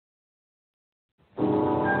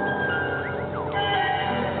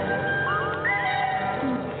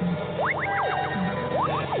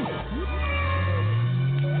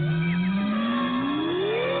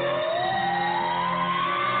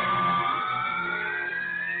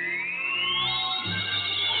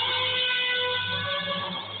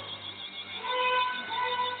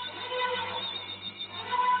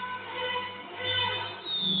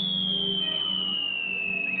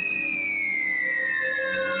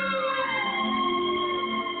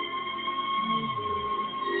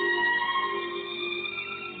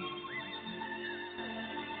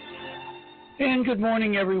And good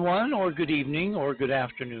morning, everyone, or good evening, or good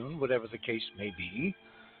afternoon, whatever the case may be.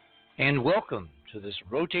 And welcome to this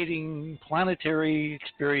rotating planetary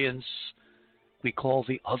experience we call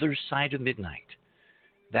the other side of midnight.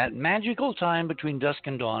 That magical time between dusk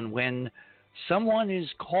and dawn when someone is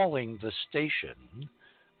calling the station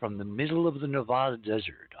from the middle of the Nevada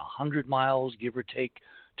desert, 100 miles, give or take,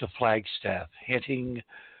 to Flagstaff, heading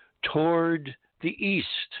toward the east,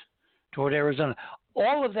 toward Arizona.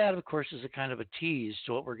 All of that, of course, is a kind of a tease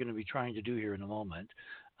to what we're going to be trying to do here in a moment.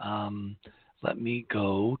 Let me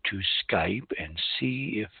go to Skype and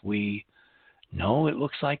see if we... No, it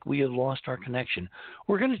looks like we have lost our connection.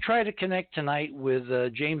 We're going to try to connect tonight with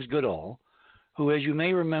James Goodall, who, as you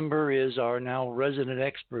may remember, is our now resident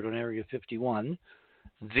expert on Area 51,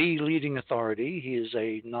 the leading authority. He is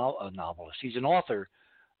a novelist. He's an author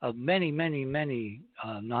of many nonfiction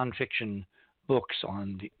books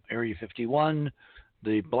on the Area 51,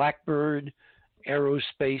 the Blackbird,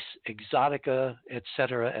 Aerospace, Exotica,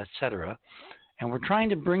 etc., etc. And we're trying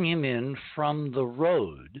to bring him in from the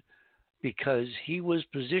road because he was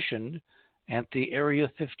positioned at the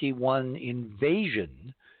Area 51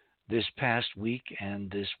 invasion this past week and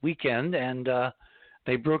this weekend, and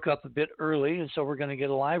they broke up a bit early, and so we're going to get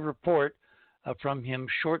a live report from him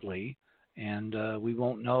shortly, and we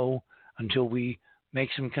won't know until we make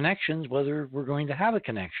some connections whether we're going to have a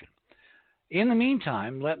connection. In the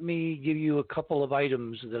meantime, let me give you a couple of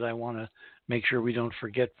items that I want to make sure we don't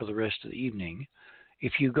forget for the rest of the evening.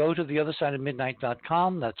 If you go to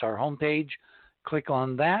theothersideofmidnight.com, that's our homepage, click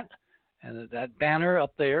on that, and that banner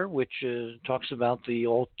up there, which talks about the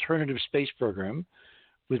alternative space program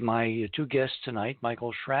with my two guests tonight,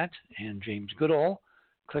 Michael Schratt and James Goodall.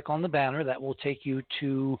 Click on the banner. That will take you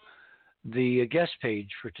to the guest page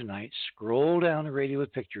for tonight. Scroll down to Radio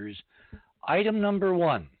with Pictures. Item number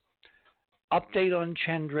 1. Update on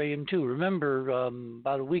Chandrayaan-2. Remember,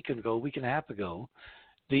 about a week and a half ago,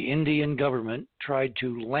 the Indian government tried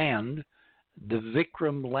to land the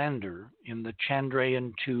Vikram lander in the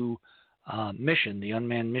Chandrayaan-2 mission, the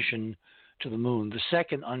unmanned mission to the moon, the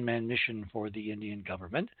second unmanned mission for the Indian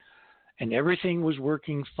government. And everything was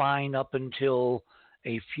working fine up until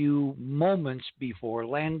a few moments before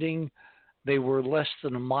landing. They were less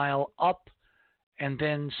than a mile up, and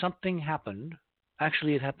then something happened.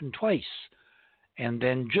 Actually, it happened twice. And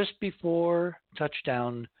then just before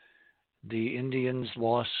touchdown, the Indians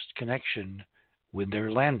lost connection with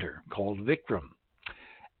their lander called Vikram.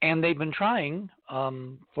 And they've been trying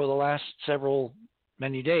for the last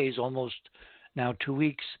many days, almost now 2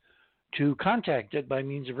 weeks, to contact it by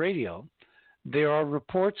means of radio. There are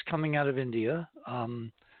reports coming out of India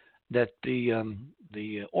that the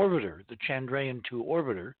orbiter, the Chandrayaan-2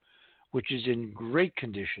 orbiter, which is in great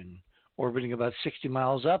condition, orbiting about 60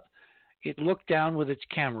 miles up, it looked down with its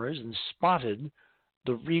cameras and spotted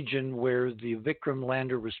the region where the Vikram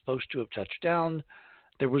lander was supposed to have touched down.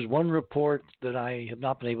 There was one report that I have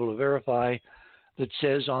not been able to verify that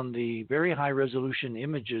says on the very high-resolution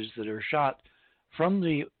images that are shot from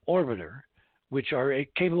the orbiter, which are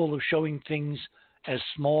capable of showing things as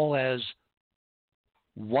small as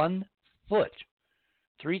 1 foot,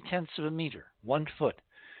 0.3 of a meter, 1 foot.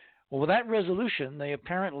 Well, with that resolution, they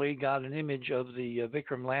apparently got an image of the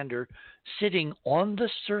Vikram lander sitting on the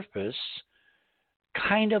surface,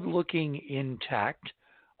 kind of looking intact,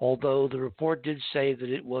 although the report did say that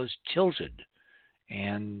it was tilted.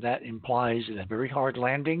 And that implies a very hard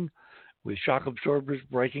landing with shock absorbers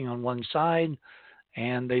breaking on one side.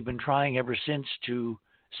 And they've been trying ever since to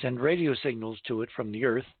send radio signals to it from the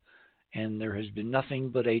Earth. And there has been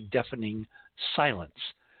nothing but a deafening silence.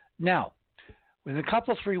 Now, in a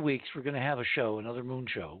couple, 3 weeks, we're going to have a show, another moon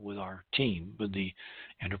show with our team, with the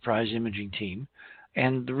Enterprise Imaging team.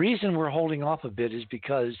 And the reason we're holding off a bit is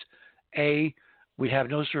because, A, we have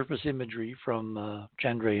no surface imagery from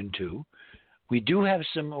Chandrayaan-2. We do have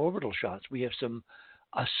some orbital shots. We have some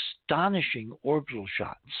astonishing orbital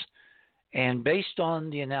shots. And based on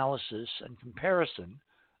the analysis and comparison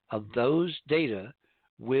of those data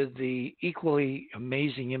with the equally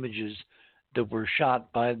amazing images that were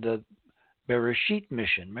shot by the Bereshit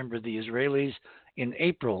mission. Remember, the Israelis in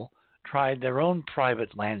April tried their own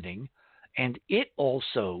private landing, and it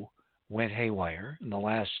also went haywire in the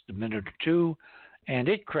last minute or two, and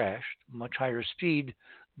it crashed much higher speed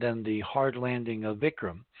than the hard landing of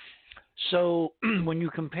Vikram. So when you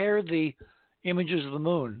compare the images of the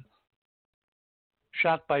moon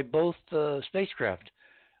shot by both spacecraft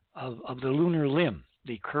of the lunar limb,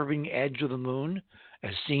 the curving edge of the moon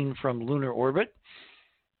as seen from lunar orbit,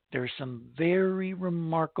 there's some very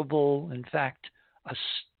remarkable, in fact,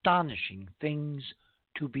 astonishing things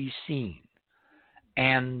to be seen.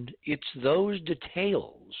 And it's those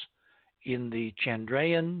details in the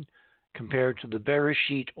Chandrayaan compared to the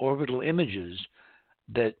Beresheet orbital images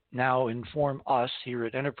that now inform us here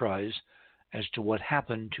at Enterprise as to what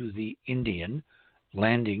happened to the Indian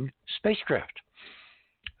landing spacecraft.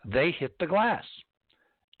 They hit the glass.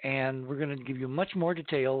 And we're going to give you much more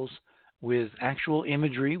details with actual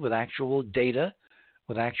imagery, with actual data,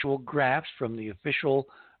 with actual graphs from the official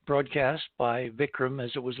broadcast by Vikram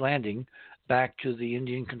as it was landing back to the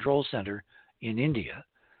Indian Control Center in India.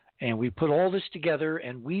 And we put all this together,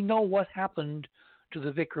 and we know what happened to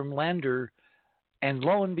the Vikram lander. And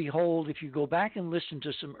lo and behold, if you go back and listen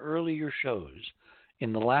to some earlier shows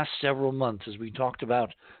in the last several months as we talked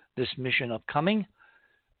about this mission upcoming,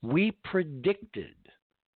 we predicted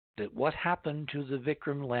that what happened to the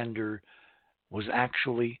Vikram lander was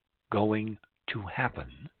actually going to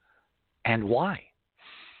happen, and why.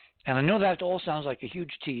 And I know that all sounds like a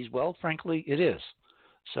huge tease. Well, frankly, it is.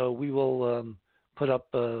 So we will put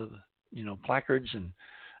up, placards and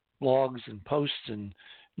blogs and posts and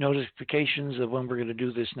notifications of when we're going to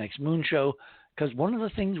do this next moon show, because one of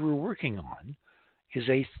the things we're working on is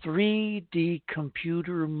a 3D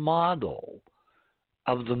computer model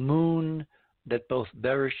of the moon that both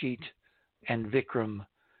Beresheet and Vikram,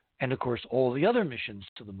 and of course all the other missions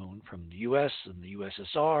to the moon from the U.S. and the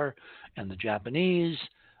USSR and the Japanese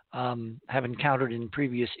have encountered in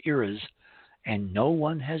previous eras, and no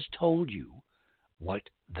one has told you what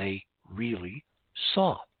they really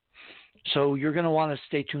saw. So you're going to want to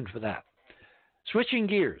stay tuned for that. Switching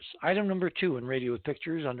gears, item number 2 in Radio with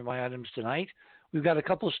Pictures under my items tonight. We've got a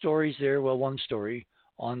couple of stories there. Well, one story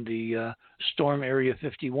on the Storm Area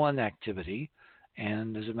 51 activity.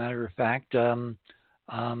 And as a matter of fact, why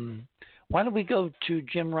don't we go to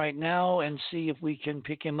Jim right now and see if we can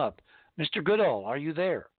pick him up. Mr. Goodall, are you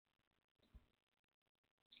there?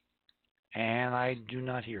 And I do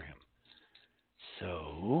not hear him.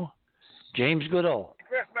 So, James Goodall.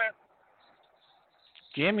 Christmas.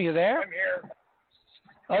 Jim, you there? I'm here.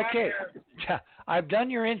 Okay. I'm here. I've done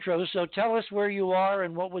your intro, so tell us where you are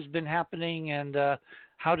and what was been happening, and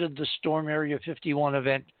how did the Storm Area 51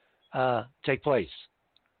 event take place?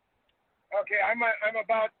 Okay, I'm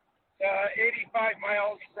about 85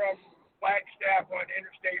 miles from Flagstaff on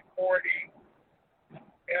Interstate 40,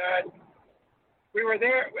 and we were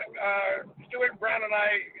there. Stuart Brown and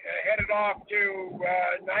I headed off to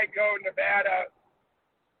Nico, Nevada,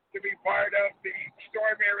 to be part of the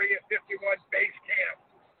Storm Area 51 base camp.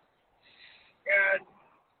 And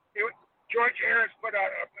George Harris put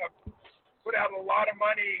out a lot of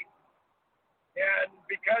money, and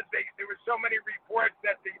because there were so many reports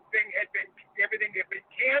that everything had been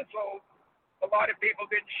canceled, a lot of people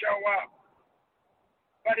didn't show up.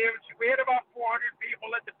 But we had about 400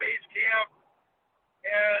 people at the base camp,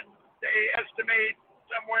 and they estimate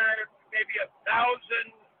somewhere maybe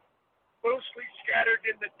 1,000 loosely scattered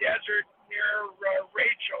in the desert near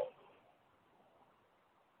Rachel.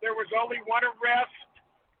 There was only one arrest.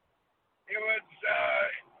 It was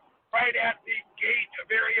right at the gate of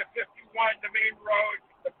Area 51, the main road,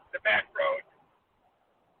 the back road.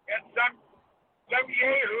 And some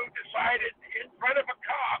yahoo decided in front of a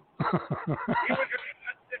cop he was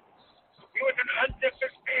going to unzip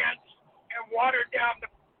his pants and water down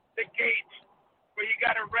the gate, where he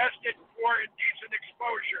got arrested for indecent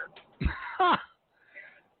exposure.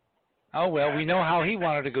 Oh, well, we know how he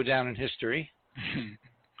wanted to go down in history.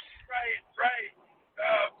 Right.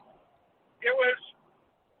 It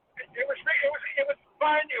was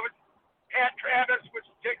fun. Pat Travis was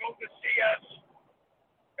tickled to see us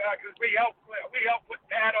because we helped put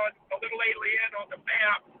Pat on the little alien on the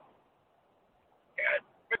map.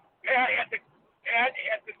 But Pat had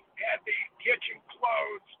the kitchen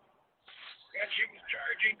closed, and she was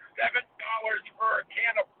charging $7 for a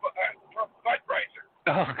can of Budweiser.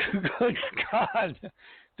 Oh, good God.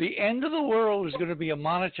 The end of the world is going to be a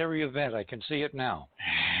monetary event. I can see it now.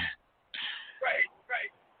 Right.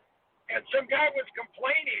 And some guy was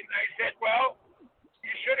complaining. I said, well,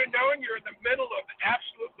 you should have known you're in the middle of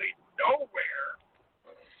absolutely nowhere.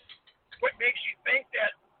 What makes you think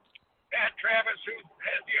that Pat Travis, who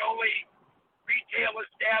has the only retail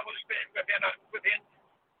establishment within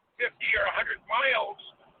 50 or 100 miles,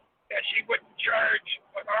 that she wouldn't charge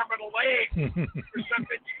an arm and a leg for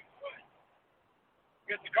something you would?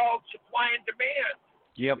 It's called supply and demand.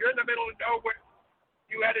 Yep. You're in the middle of nowhere.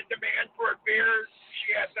 You had a demand for a beer.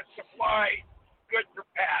 She had the supply. Good for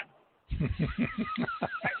Pat. I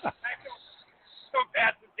know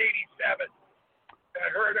Pat since 87.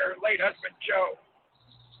 I heard her late husband, Joe.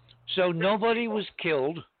 So nobody was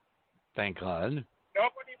killed, thank God.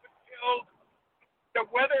 Nobody was killed. The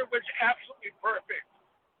weather was absolutely perfect.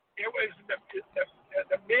 It was the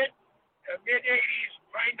mid 80s,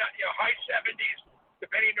 high 70s,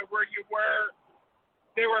 depending on where you were.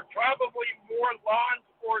 There were probably more law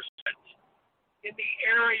enforcement in the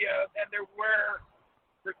area than there were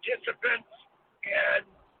participants and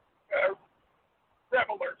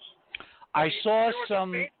revelers. I saw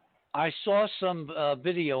some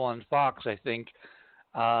video on Fox. I think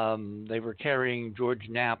they were carrying George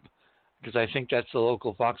Knapp, because I think that's the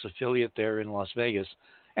local Fox affiliate there in Las Vegas.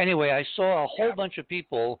 Anyway, I saw a whole bunch of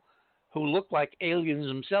people who looked like aliens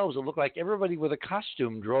themselves. It looked like everybody with a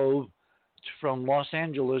costume drove from Los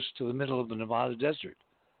Angeles to the middle of the Nevada desert.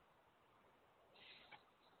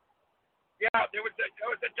 Yeah, there was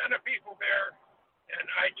a ton of people there, and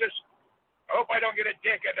I hope I don't get a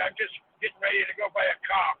ticket. I'm just getting ready to go by a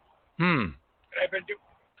cop. And I've been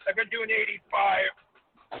doing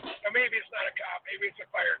 85. Or maybe it's not a cop. Maybe it's a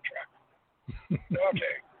fire truck.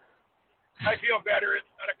 Okay. I feel better. It's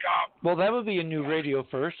not a cop. Well, that would be a new radio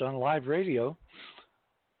first on live radio.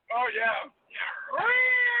 Oh yeah.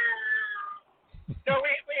 No,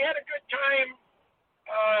 we had a good time.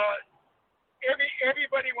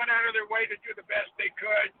 Everybody went out of their way to do the best they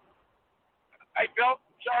could. I felt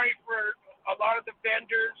sorry for a lot of the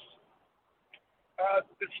vendors.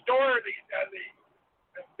 The store, the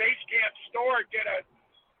base camp store, did a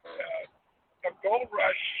gold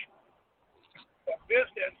rush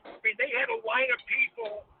business. I mean, they had a line of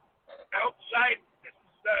people outside. This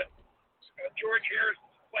is George Harris's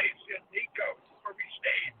place in Nico, where we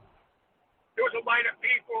stayed. There was a line of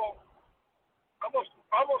people almost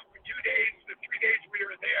for 2 days, the 3 days we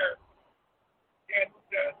were there. And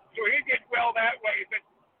so he did well that way, but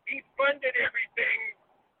he funded everything.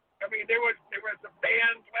 I mean, there was a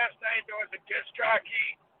band last night. There was a disc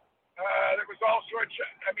jockey. There was all sorts of.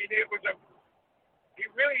 I mean, he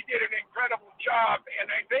really did an incredible job, and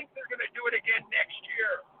I think they're going to do it again next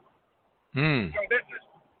year. So this is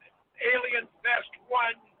Alien Fest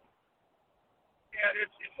 1, and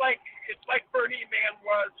it's like Burning Man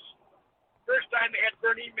was. First time they had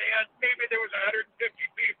Burning Man, maybe there was 150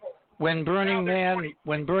 people. When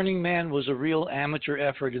Burning Man was a real amateur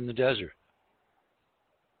effort in the desert.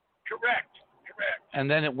 Correct. And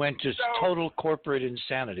then it went to total corporate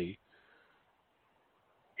insanity.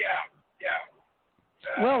 Yeah.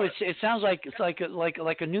 Well, it sounds like it's like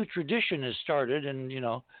a new tradition has started, and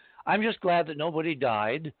I'm just glad that nobody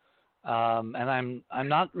died, and I'm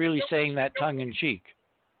not really saying that tongue in cheek.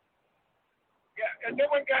 Yeah, and no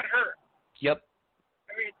one got hurt. Yep.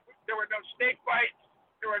 I mean, there were no snake bites.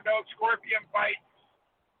 There were no scorpion bites.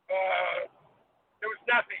 There was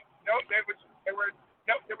nothing. There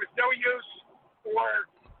was no use for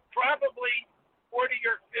probably 40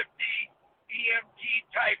 or 50 EMT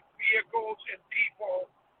type vehicles and people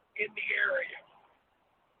in the area.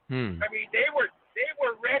 I mean, they were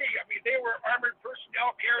ready. I mean, they were armored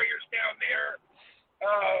personnel carriers down there.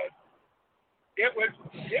 It was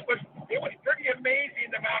pretty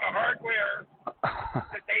amazing the amount of hardware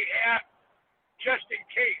that they had just in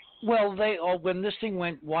case. Well, when this thing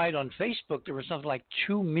went wide on Facebook, there was something like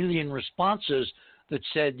 2 million responses that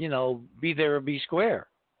said, be there or be square.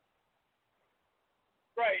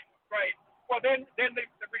 Right. Well, then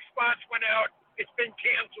the response went out. It's been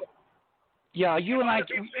canceled. Yeah, you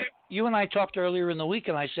and I talked earlier in the week,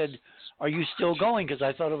 and I said, "Are you still going?" Because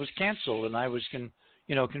I thought it was canceled, and I was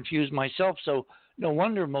confused myself. So no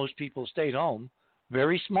wonder most people stayed home.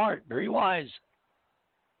 Very smart, very wise.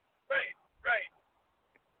 Right.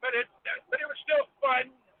 But it was still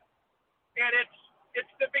fun, and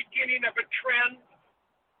it's the beginning of a trend.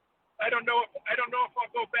 I don't know if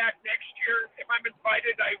I'll go back next year. If I'm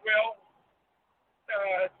invited, I will.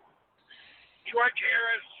 George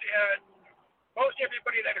Harris and most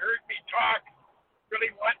everybody that heard me talk really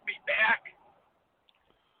want me back.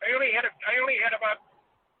 I only had about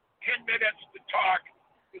 10 minutes to talk.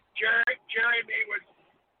 Jeremy was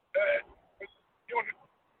doing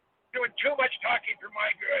too much talking for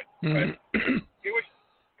my good. But it was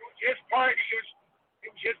his party.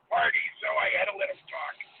 It was his party, so I had to let him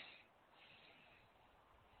talk.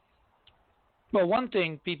 Well, one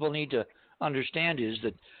thing people need to understand is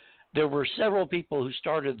that there were several people who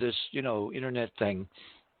started this, internet thing,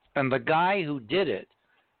 and the guy who did it,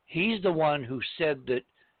 he's the one who said that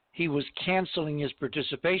he was canceling his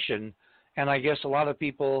participation, and I guess a lot of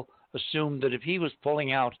people assumed that if he was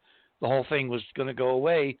pulling out, the whole thing was going to go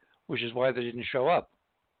away, which is why they didn't show up.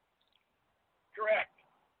 Correct.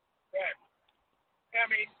 I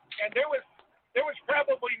mean, and there was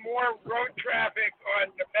probably more road traffic on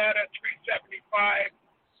Nevada 375,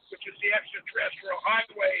 which is the extraterrestrial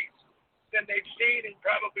highway, than they've seen in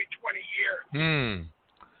probably 20 years.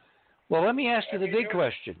 Well, let me ask you the Have you big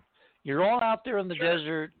question. You're all out there in the Sure.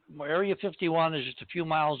 desert. Area 51 is just a few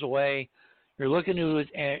miles away. You're looking into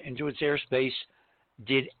its airspace.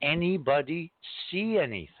 Did anybody see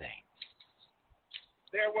anything?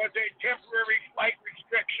 There was a temporary flight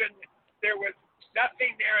restriction. There was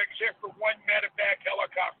nothing there except for one medevac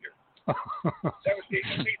helicopter. That was the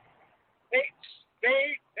only.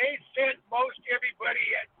 They sent most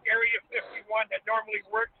everybody at Area 51 that normally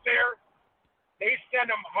works there. They sent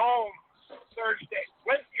them home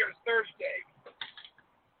Wednesday or Thursday,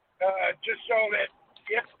 just so that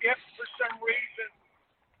if for some reason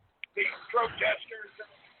the protesters,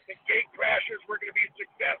 the gate crashers were going to be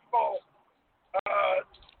successful,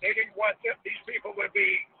 they didn't want these people to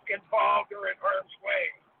be involved or in harm's way.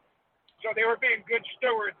 So they were being good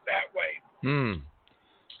stewards that way.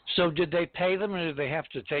 So did they pay them, or did they have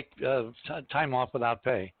to take time off without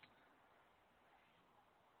pay?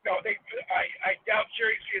 No, I doubt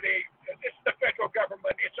seriously it's the federal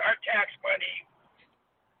government. It's our tax money.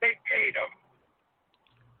 They paid them.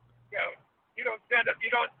 You don't send a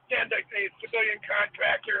civilian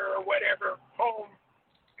contractor or whatever home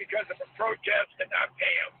because of a protest and not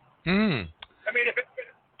pay them. I mean, if it's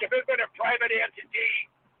been a private entity,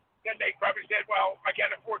 then they probably said, "Well, I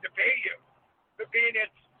can't afford to pay you." But being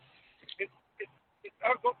it's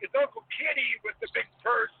Uncle Kitty with the big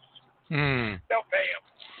purse, they'll pay him.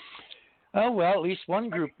 Oh well, at least one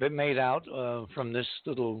group that made out from this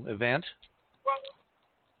little event. Well,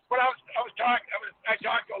 when I talked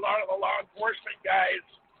to a lot of the law enforcement guys,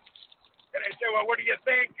 and I said, "Well, what do you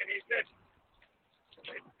think?" And he said,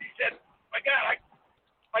 "My God,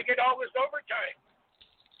 I get all this overtime.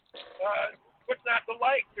 What's not to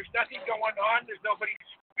like? There's nothing going on. There's nobody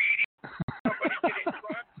speeding, nobody getting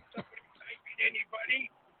drunk, nobody sniping anybody.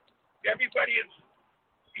 Everybody is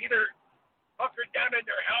either hunkered down in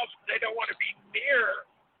their house because they don't want to be near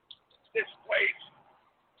this place,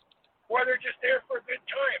 or they're just there for a good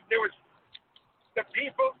time." There was the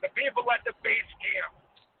people at the base camp.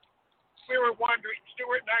 We were wandering.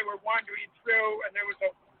 Stuart and I were wandering through, and there was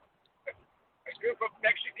a group of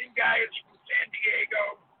Mexican guys from San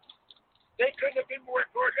Diego. They couldn't have been more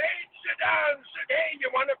cordial. "Hey, sit down. Hey, you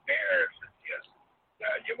want a beer?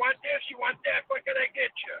 You want this? You want that? What can I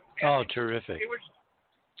get you?" And oh, terrific! It was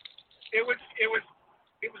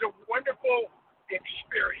a wonderful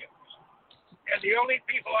experience. And the only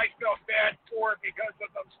people I felt bad for because of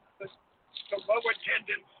the low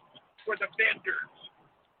attendance were the vendors.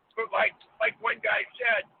 But like one guy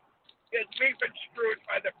said, we've been screwed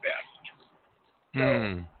by the best.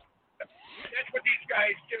 So that's what these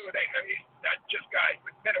guys do. Not just guys,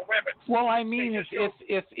 but men and women. Well, I mean, if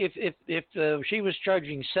she was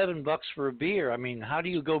charging $7 for a beer, I mean, how do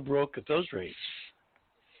you go broke at those rates?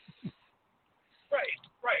 Right.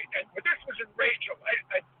 But this was in Rachel. I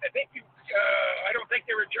think I don't think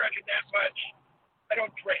they were charging that much. I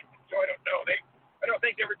don't drink, so I don't know. I don't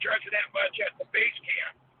think they were charging that much at the base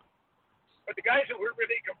camp. But the guys that were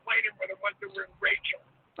really complaining were the ones that were in Rachel.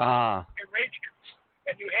 In Rachel,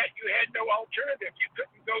 and you had no alternative. You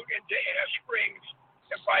couldn't go into Ash Springs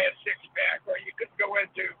and buy a 6-pack, or you couldn't go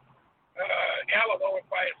into Alamo and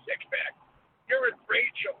buy a 6-pack. You're in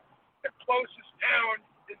Rachel. The closest town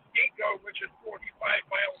is Nico, which is 45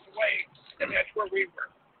 miles away, and that's where we were.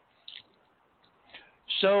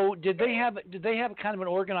 So did they have kind of an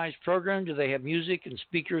organized program? Do they have music and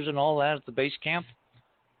speakers and all that at the base camp?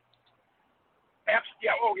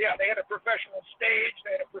 Yeah. Oh, yeah. They had a professional stage.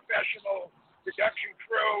 They had a professional production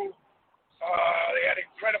crew. They had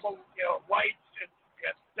incredible, lights and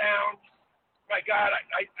sound. My God,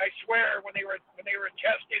 I swear, when they were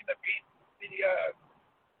testing the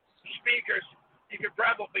speakers, you could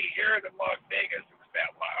probably hear it in Las Vegas. It was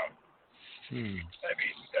that loud. I mean,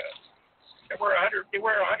 they were 110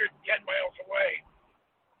 miles away.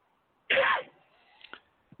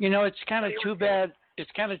 It's kind of too bad. It's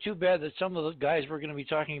kind of too bad that some of the guys we're going to be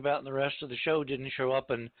talking about in the rest of the show didn't show up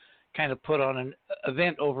and kind of put on an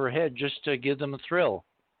event overhead just to give them a thrill.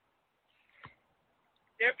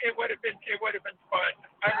 It would have been fun.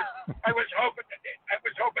 I was hoping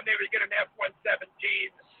they would get an F-117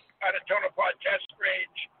 out of Tonopah Test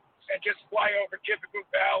Range and just fly over Tippecanoe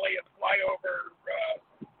Valley and fly over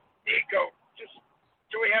Nico, just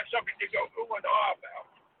so we have something to go ooh and ah about.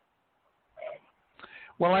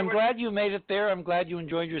 Well, I'm glad you made it there. I'm glad you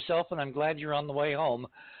enjoyed yourself, and I'm glad you're on the way home.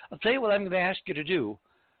 I'll tell you what I'm going to ask you to do.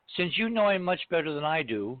 Since you know him much better than I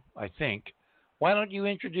do, I think, why don't you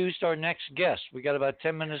introduce our next guest? We got about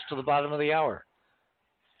 10 minutes to the bottom of the hour.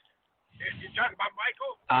 You're talking about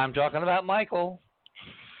Michael? I'm talking about Michael.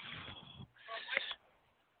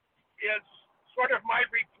 Is sort of my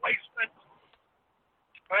replacement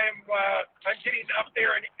I'm getting up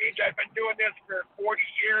there in age. I've been doing this for 40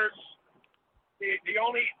 years. The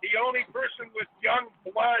only person with young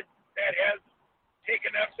blood that has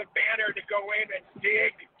taken up the banner to go in and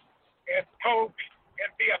dig and poke and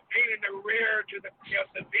be a pain in the rear to the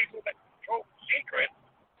people that control secrets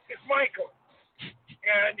is Michael,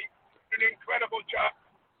 and he did an incredible job.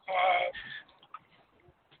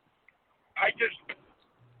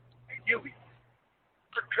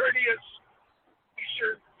 For courteous, he's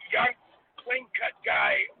your young, clean-cut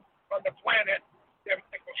guy on the planet, than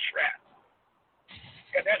Michael Schratt.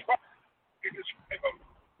 And that's why you describe him.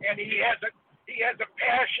 And he has a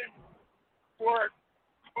passion for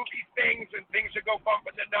spooky things and things that go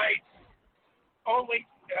bump in the night. Only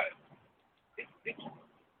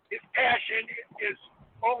his passion is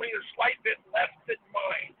only a slight bit less than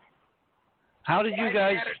mine. How did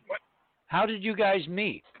you guys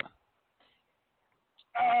meet?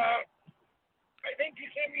 I think he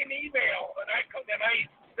sent me an email, and I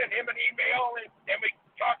sent him an email, and then we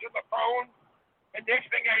talked on the phone. And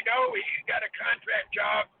next thing I know, he got a contract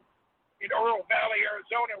job in Oro Valley,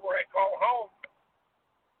 Arizona, where I call home.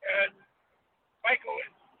 And Michael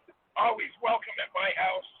is always welcome at my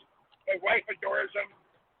house. My wife adores him.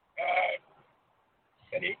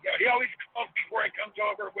 And he always calls before he comes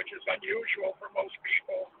over, which is unusual for most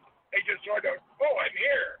people. They just sort of, oh, I'm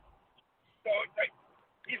here. So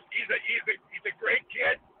he's a great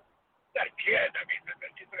kid. Not a kid. I mean,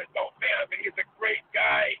 he's an adult man, but he's a great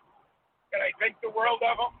guy. And I think the world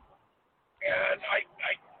of him. And I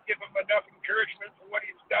give him enough encouragement for what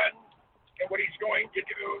he's done and what he's going to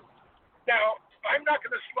do. Now, I'm not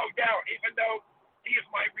going to slow down, even though he is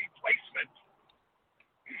my replacement.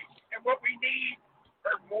 And what we need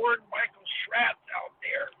are more Michael Schratts out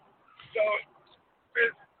there. So,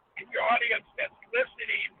 in your audience that's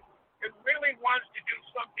listening and really wants to do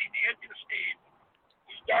something interesting,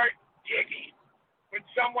 start digging. When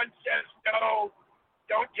someone says no,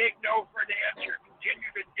 don't take no for an answer. Continue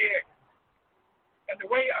to dig. And the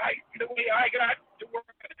way I got to work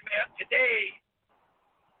with that today,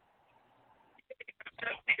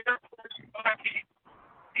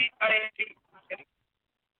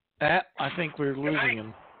 I think we're losing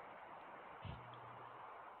him.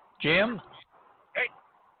 Jim? Hey,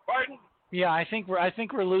 pardon? Yeah, I think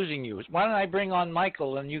we're losing you. Why don't I bring on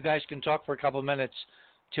Michael and you guys can talk for a couple minutes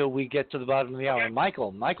till we get to the bottom of the hour. Okay.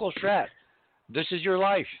 Michael Schratt, this is your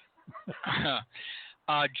life.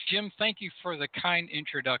 Jim, thank you for the kind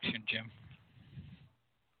introduction, Jim.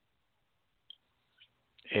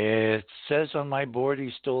 It says on my board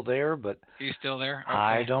he's still there, but He's still there? Okay.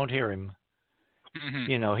 I don't hear him.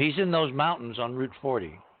 Mm-hmm. You know, he's in those mountains on Route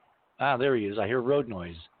 40. Ah, there he is. I hear road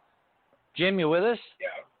noise. Jim, you with us?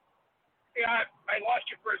 Yeah, I lost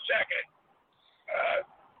you for a second.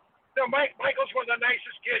 No, Michael's one of the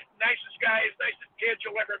nicest guys, nicest kids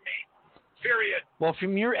you'll ever meet. Period. Well,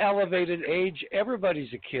 from your elevated age, everybody's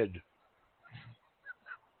a kid.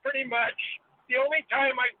 Pretty much. The only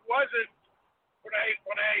time I wasn't when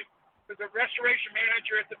I was a restoration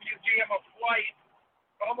manager at the Museum of Flight,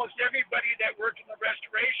 almost everybody that worked in the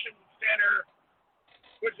restoration center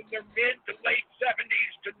was in their mid to late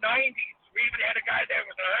 70s to 90s. We even had a guy that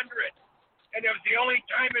was 100. And it was the only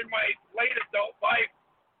time in my late adult life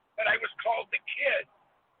that I was called the kid.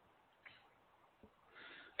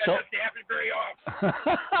 That doesn't happen very often.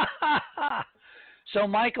 So,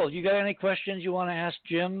 Michael, you got any questions you want to ask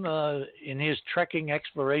Jim in his trekking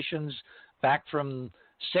explorations back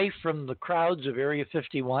safe from the crowds of Area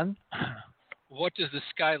 51? What does the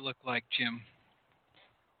sky look like, Jim?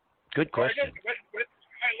 Good question. What does the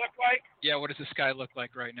sky look like? Yeah, what does the sky look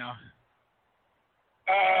like right now?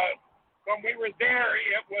 When we were there,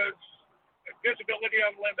 it was visibility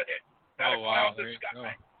unlimited. Oh, wow. There you go.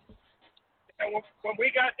 And when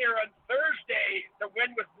we got there on Thursday, the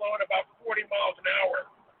wind was blowing about 40 miles an hour.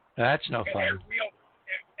 That's no fun.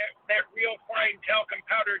 That real fine talcum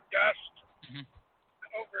powder dust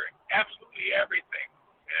over absolutely everything.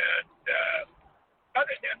 And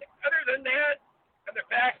other than that, and the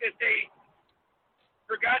fact that they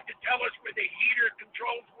forgot to tell us where the heater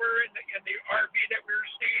controls were in the RV that we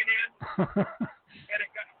were staying in, and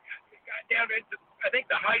it got down into I think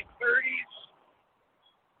the high 30s.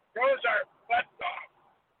 Froze our butts off,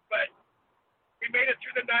 but we made it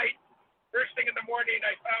through the night. First thing in the morning,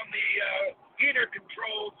 I found the heater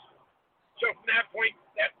controls. So from that point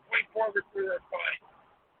forward, we were fine.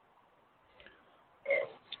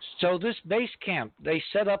 So this base camp, they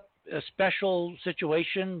set up a special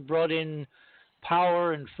situation, brought in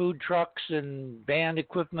power and food trucks and band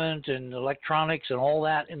equipment and electronics and all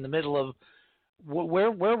that in the middle of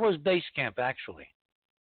where was base camp actually?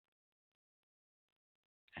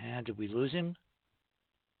 And did we lose him?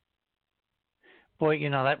 Boy,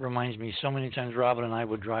 that reminds me so many times Robin and I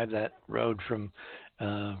would drive that road from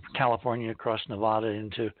California across Nevada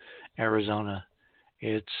into Arizona.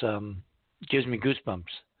 It's gives me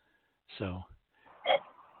goosebumps. So,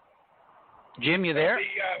 Jim, you there?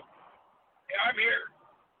 Yeah, I'm here.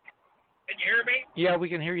 Can you hear me? Yeah, we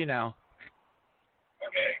can hear you now.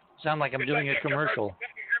 Okay. Sound like I'm doing a commercial. Can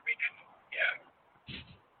you hear me?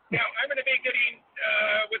 Yeah. Now, I'm going to be getting,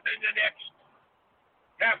 within the next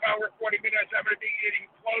half hour, 40 minutes, I'm going to be getting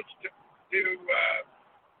close to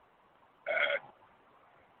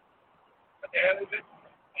what the hell is it?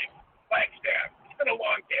 Flagstaff. It's been a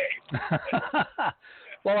long day.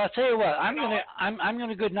 Well, I'll tell you what. I'm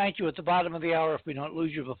gonna good night you at the bottom of the hour if we don't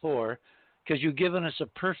lose you before, because you've given us a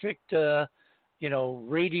perfect radio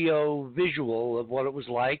visual of what it was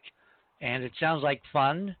like, and it sounds like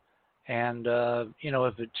fun. And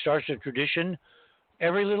if it starts a tradition,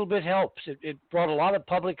 every little bit helps. It brought a lot of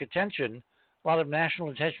public attention, a lot of national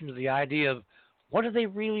attention to the idea of what are they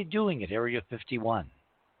really doing at Area 51.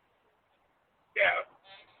 Yeah.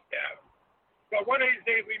 Well, one of these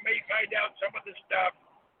days we may find out some of the stuff,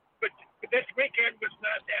 but this weekend was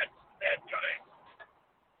not that time.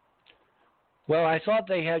 Well, I thought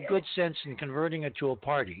they had good sense in converting it to a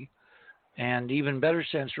party, and even better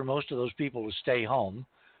sense for most of those people to stay home,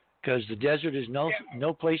 because the desert is no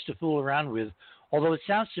place to fool around with. Although it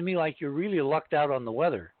sounds to me like you're really lucked out on the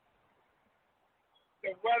weather.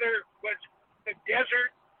 The weather was the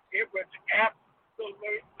desert. It was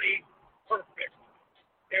absolutely perfect.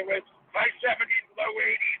 It was high 70s, low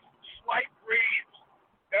 80s, slight breeze,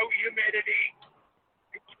 no humidity.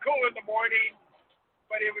 It was cool in the morning,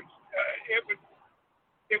 but it was a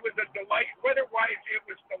delight. Weather-wise, it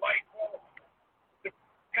was delightful.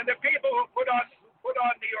 And the people who put on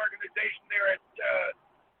the organization there at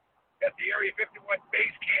the Area 51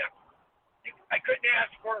 base camp, I couldn't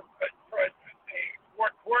ask for a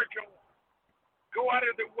more cordial, go out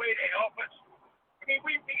of their way to help us. I mean,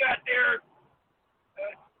 we got there.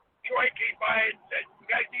 Joy came by and said, "You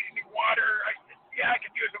guys need any water?" I said, "Yeah, I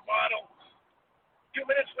could use a bottle." 2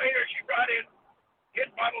 minutes later, she brought in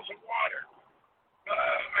 10 bottles of water.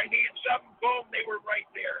 I needed something. Boom, they were right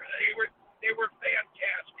there. They were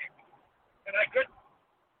fantastic, and I couldn't.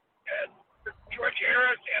 And George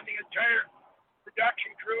Harris and the entire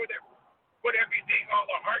production crew that put everything, all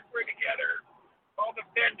the hardware together, all the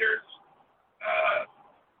vendors.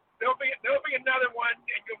 There'll be another one,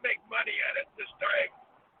 and you'll make money at it this time.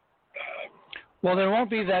 Well, there won't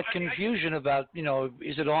be that confusion about,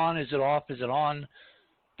 is it on, is it off, is it on?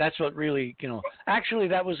 That's what really, actually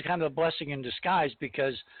that was kind of a blessing in disguise,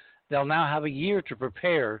 because they'll now have a year to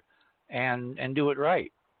prepare and do it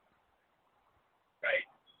right. Right.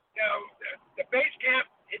 Now, the base camp,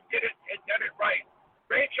 it done it right.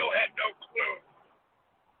 Rachel had no clue,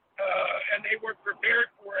 and they were prepared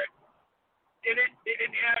for it. They had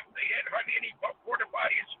hardly any porta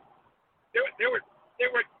potties. There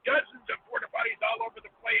were dozens of porta potties all over the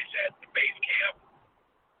place at the base camp.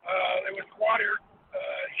 There was water,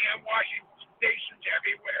 hand washing stations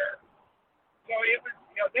everywhere. So it was,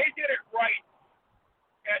 they did it right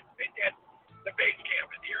at the base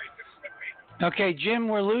camp in the Area 51. Okay, Jim,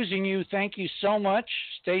 we're losing you. Thank you so much.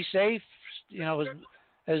 Stay safe.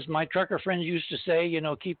 As my trucker friends used to say,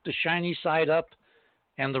 keep the shiny side up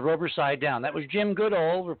and the rubber side down. That was Jim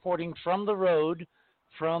Goodall reporting from the road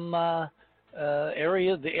from the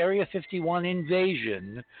Area 51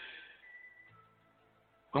 invasion.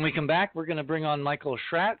 When we come back, we're going to bring on Michael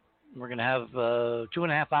Schratt. We're going to have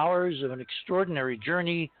 2.5 hours of an extraordinary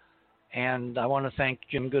journey, and I want to thank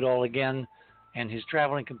Jim Goodall again and his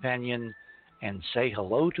traveling companion and say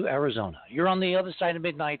hello to Arizona. You're on the other side of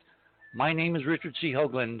midnight. My name is Richard C.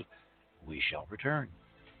 Hoagland. We shall return.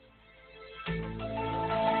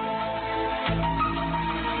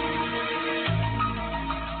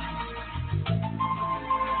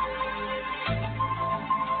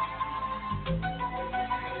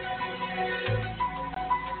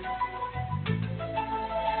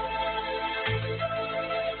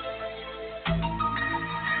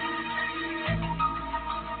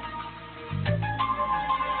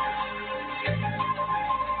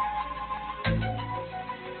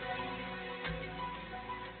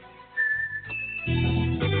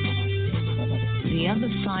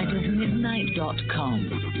 TheOtherSideOfMidnight.com.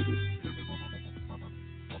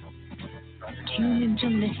 Tune in to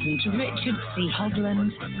listen to Richard C.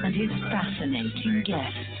 Hoagland and his fascinating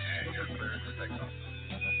guests.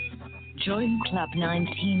 Join Club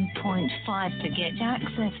 19.5 to get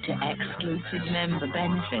access to exclusive member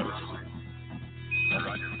benefits.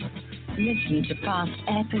 Listen to past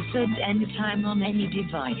episodes anytime on any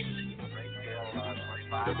device.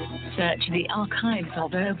 Search the archives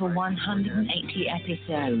of over 180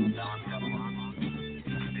 episodes.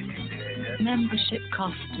 Membership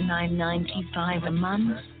costs $9.95 a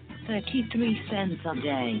month, 33 cents a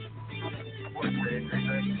day.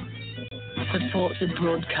 Support the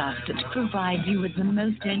broadcast that provides you with the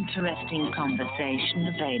most interesting conversation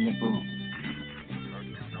available.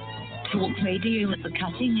 Talk radio at the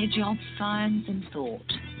cutting edge of science and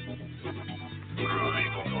thought.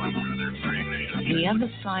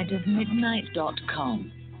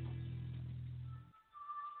 TheOtherSideOfMidnight.com.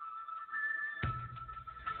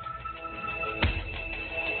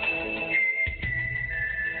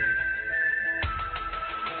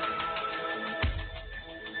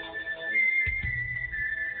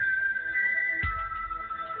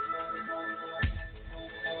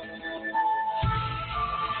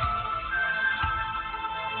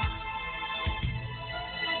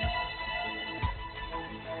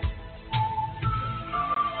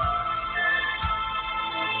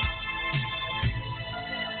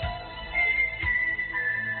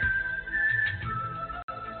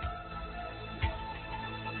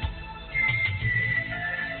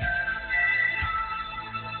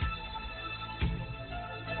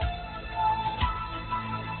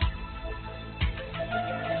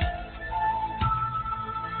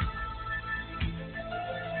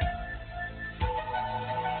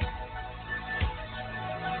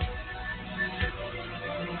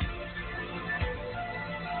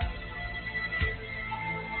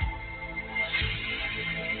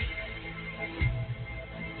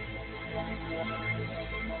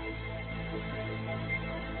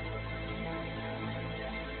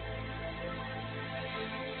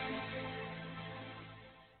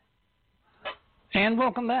 And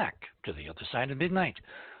welcome back to The Other Side of Midnight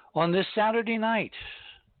on this Saturday night,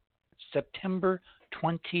 September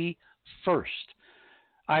 21st.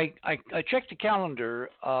 I checked the calendar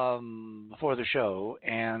before the show,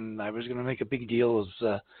 and I was going to make a big deal of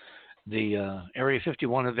the Area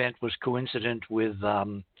 51 event was coincident with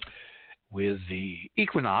the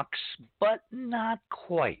equinox, but not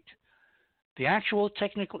quite. The actual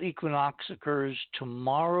technical equinox occurs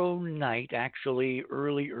tomorrow night, actually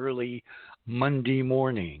early Monday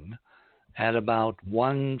morning at about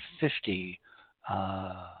 1:50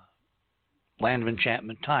 Land of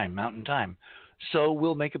Enchantment time, Mountain Time. So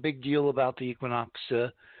we'll make a big deal about the equinox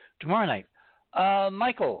tomorrow night.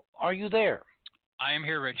 Michael, are you there? I am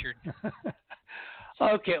here, Richard.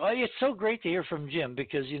 Okay, well, it's so great to hear from Jim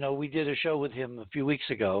because, you know, we did a show with him a few weeks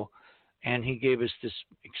ago, and he gave us this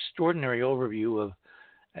extraordinary overview of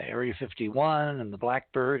Area 51 and the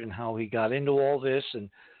Blackbird and how he got into all this. And,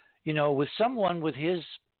 you know, with someone with his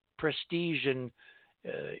prestige and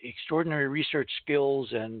extraordinary research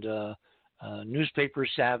skills and newspaper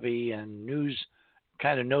savvy and news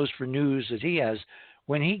kind of nose for news that he has,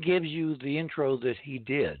 when he gives you the intro that he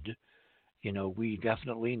did, you know, we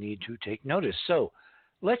definitely need to take notice. So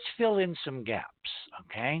let's fill in some gaps,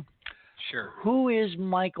 okay? Sure. Who is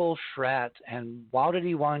Michael Schratt, and how did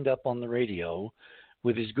he wind up on the radio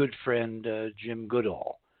with his good friend Jim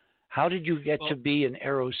Goodall? How did you get to be an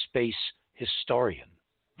aerospace historian?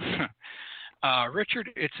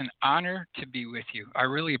 Richard, it's an honor to be with you. I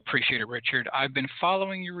really appreciate it, Richard. I've been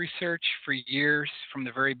following your research for years from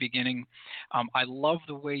the very beginning. I love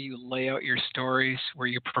the way you lay out your stories, where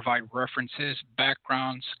you provide references,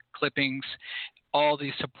 backgrounds, clippings, all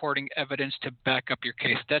the supporting evidence to back up your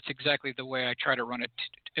case. That's exactly the way I try to run it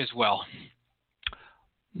as well.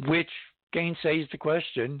 Which gainsays the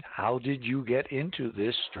question, how did you get into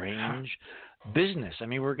this strange business? I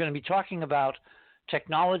mean, we're going to be talking about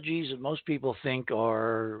technologies that most people think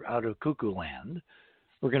are out of cuckoo land.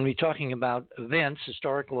 We're going to be talking about events,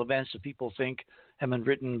 historical events that people think have been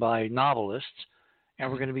written by novelists.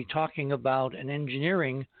 And we're going to be talking about an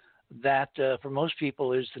engineering that for most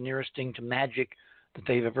people is the nearest thing to magic that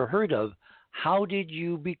they've ever heard of. How did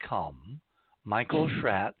you become Michael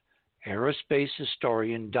Schratt, aerospace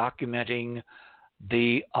historian, documenting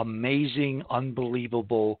the amazing,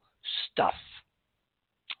 unbelievable stuff?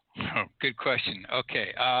 Oh, good question.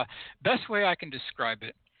 Okay. Best way I can describe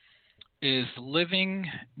it is living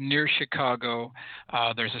near Chicago.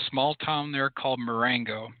 There's a small town there called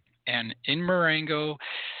Marengo. And in Marengo,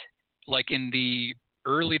 like in the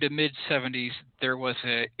early to mid 70s, there was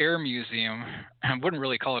an air museum. I wouldn't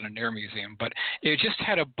really call it an air museum, but it just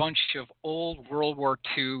had a bunch of old World War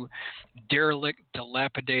II derelict,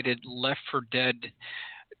 dilapidated, left for dead,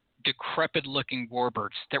 decrepit looking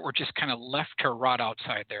warbirds that were just kind of left to rot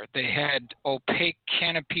outside there. They had opaque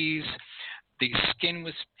canopies, The skin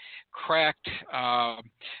was cracked.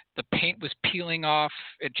 The paint was peeling off.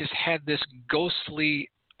 It just had this ghostly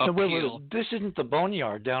appeal. Wait, this isn't the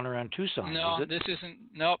Boneyard down around Tucson, No, is it? this isn't.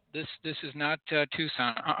 Nope, this is not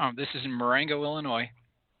Tucson. This is in Marengo, Illinois.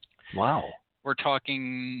 Wow. We're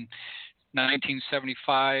talking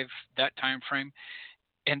 1975, that time frame,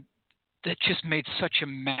 and that just made such a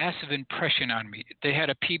massive impression on me. They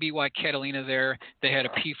had a PBY Catalina there. They had a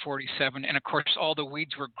P47, and of course, all the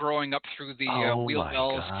weeds were growing up through the wheel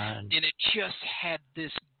wells, and it just had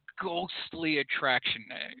this ghostly attraction.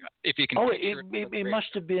 If you can. It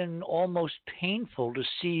must have been almost painful to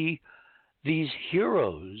see these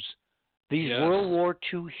heroes, these World War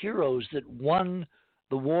II heroes that won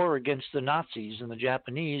the war against the Nazis and the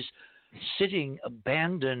Japanese, sitting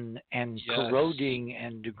abandoned and corroding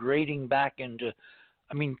and degrading back into,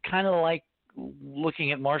 I mean, kind of like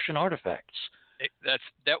looking at Martian artifacts.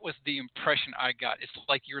 That was the impression I got. It's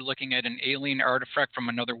like you're looking at an alien artifact from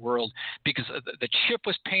another world, because the chip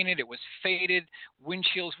was painted, it was faded,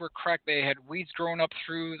 windshields were cracked, they had weeds growing up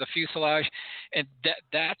through the fuselage, and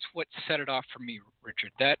that's what set it off for me, Richard.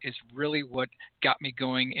 That is really what got me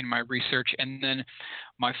going in my research. And then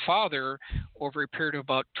my father, over a period of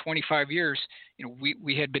about 25 years,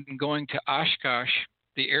 we had been going to Oshkosh,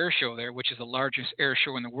 the air show there, which is the largest air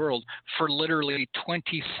show in the world, for literally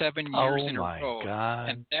 27 years in a row. God.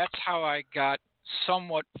 And that's how I got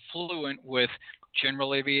somewhat fluent with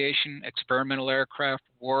general aviation, experimental aircraft,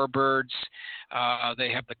 warbirds.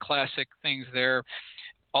 They have the classic things there,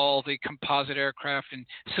 all the composite aircraft. And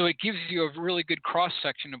so it gives you a really good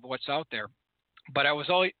cross-section of what's out there. But I was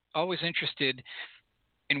always interested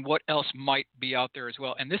in what else might be out there as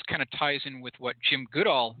well. And this kind of ties in with what Jim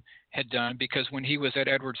Goodall had done, because when he was at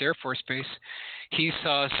Edwards Air Force Base, he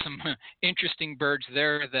saw some interesting birds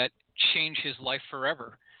there that changed his life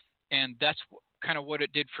forever. And that's kind of what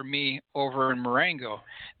it did for me over in Marengo.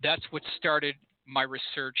 That's what started my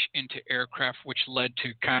research into aircraft, which led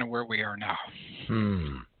to kind of where we are now.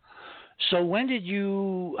 So when did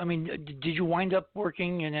you wind up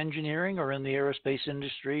working in engineering or in the aerospace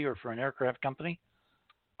industry or for an aircraft company?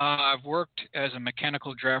 I've worked as a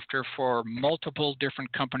mechanical drafter for multiple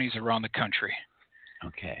different companies around the country.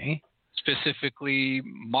 Okay. Specifically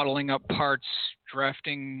modeling up parts,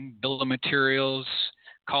 drafting bill of materials,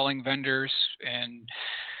 calling vendors, and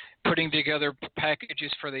putting together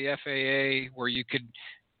packages for the FAA where you could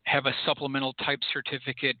have a supplemental type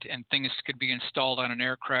certificate and things could be installed on an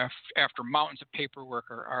aircraft after mountains of paperwork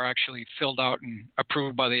are actually filled out and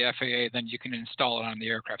approved by the FAA. Then you can install it on the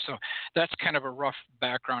aircraft. So that's kind of a rough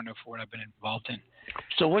background of what I've been involved in.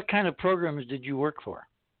 So what kind of programs did you work for?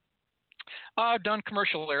 I've done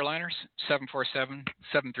commercial airliners, 747,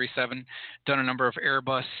 737, done a number of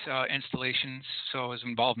Airbus installations. So I was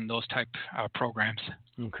involved in those type programs.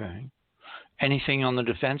 Okay. Anything on the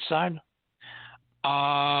defense side?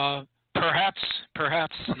 Perhaps,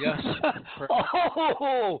 yes.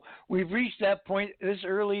 Oh, we've reached that point this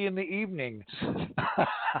early in the evening.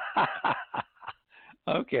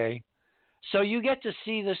 Okay. So you get to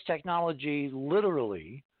see this technology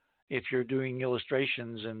literally if you're doing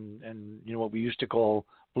illustrations and what we used to call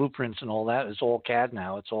blueprints and all that. It's all CAD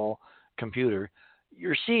now. It's all computer.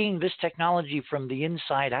 You're seeing this technology from the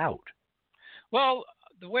inside out. Well,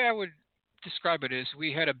 the way I would describe it is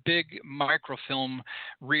we had a big microfilm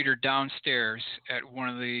reader downstairs at one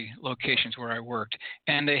of the locations where I worked,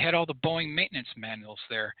 and they had all the Boeing maintenance manuals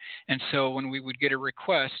there. And so when we would get a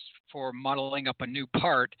request for modeling up a new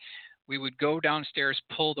part, we would go downstairs,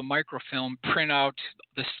 pull the microfilm, print out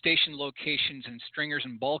the station locations and stringers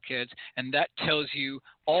and bulkheads, and that tells you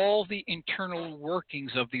all the internal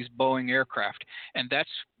workings of these Boeing aircraft. And that's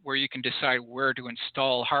where you can decide where to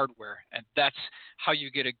install hardware. And that's how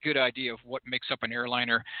you get a good idea of what makes up an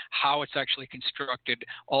airliner, how it's actually constructed,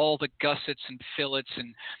 all the gussets and fillets,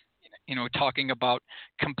 and talking about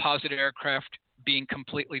composite aircraft being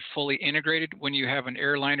completely fully integrated. When you have an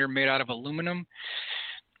airliner made out of aluminum,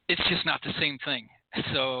 it's just not the same thing.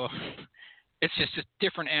 So it's just a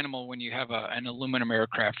different animal when you have an aluminum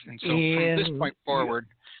aircraft. And so from this point forward,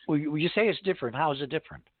 you say it's different. How is it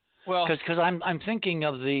different? Well, because I'm thinking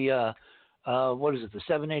of the what is it, the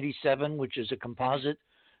 787, which is a composite,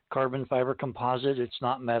 carbon fiber composite. It's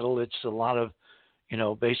not metal. It's a lot of,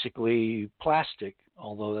 basically plastic,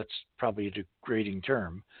 although that's probably a degrading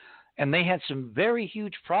term. And they had some very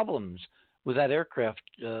huge problems with that aircraft,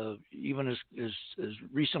 even as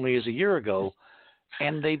recently as a year ago.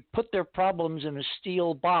 And they put their problems in a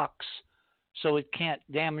steel box so it can't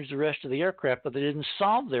damage the rest of the aircraft, but they didn't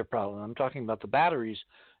solve their problem. I'm talking about the batteries,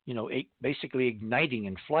 basically igniting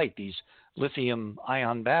in flight, these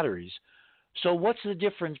lithium-ion batteries. So what's the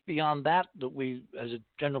difference beyond that we, as a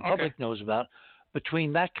general public, knows about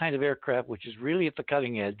between that kind of aircraft, which is really at the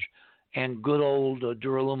cutting edge, and good old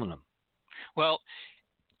duraluminum? Well,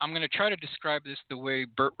 I'm going to try to describe this the way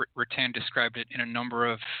Burt Rutan described it in a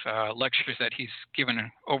number of lectures that he's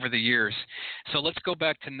given over the years. So let's go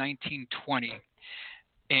back to 1920.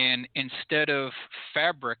 And instead of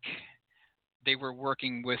fabric, they were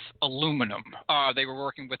working with aluminum. They were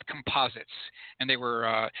working with composites, and they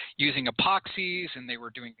were using epoxies, and they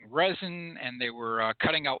were doing resin, and they were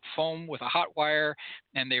cutting out foam with a hot wire,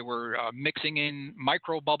 and they were mixing in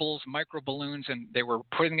micro bubbles, micro balloons, and they were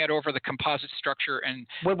putting that over the composite structure. And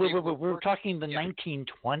we're talking the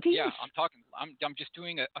 1920s. Yeah, I'm just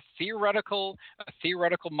doing a theoretical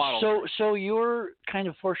model. So you're kind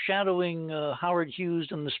of foreshadowing Howard Hughes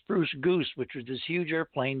and the Spruce Goose, which was this huge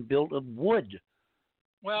airplane built of wood.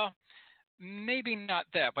 Well, maybe not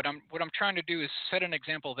that, but what I'm trying to do is set an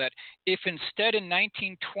example that if instead in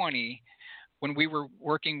 1920, when we were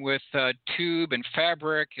working with tube and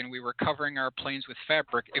fabric and we were covering our planes with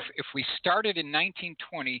fabric, if we started in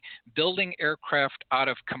 1920 building aircraft out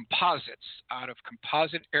of composite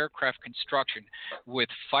aircraft construction with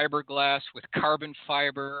fiberglass, with carbon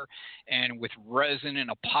fiber, and with resin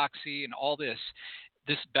and epoxy and all this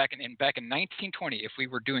back in 1920, if we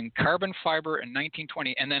were doing carbon fiber in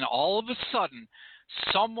 1920, and then all of a sudden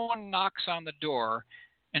someone knocks on the door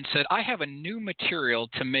and said, I have a new material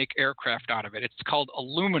to make aircraft out of it. It's called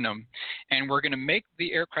aluminum, and we're going to make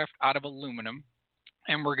the aircraft out of aluminum,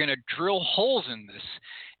 and we're going to drill holes in this,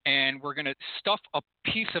 and we're going to stuff a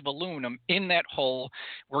piece of aluminum in that hole.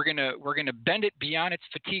 We're going to bend it beyond its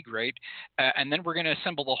fatigue rate, and then we're going to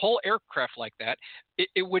assemble the whole aircraft like that.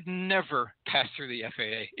 It would never pass through the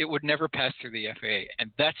FAA. It would never pass through the FAA, and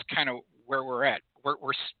that's kind of where we're at. We're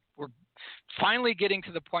finally getting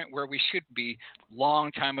to the point where we should be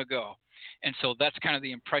long time ago. And so that's kind of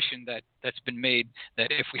the impression that's been made,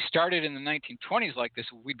 that if we started in the 1920s like this,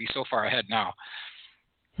 we'd be so far ahead now.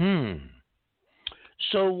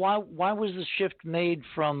 So why was the shift made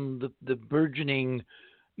from the burgeoning,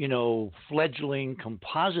 fledgling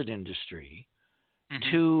composite industry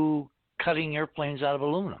to cutting airplanes out of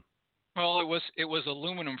aluminum? Well, it was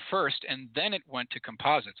aluminum first, and then it went to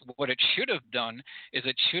composites. What it should have done is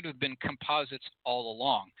it should have been composites all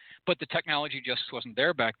along, but the technology just wasn't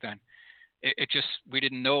there back then. We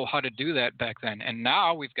didn't know how to do that back then. And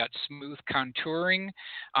now we've got smooth contouring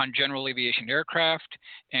on general aviation aircraft,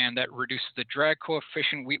 and that reduces the drag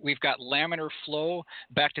coefficient. We've got laminar flow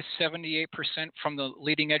back to 78% from the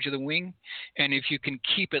leading edge of the wing. And if you can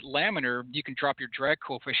keep it laminar, you can drop your drag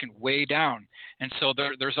coefficient way down. And so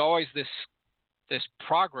there's always this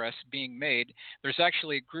progress being made. There's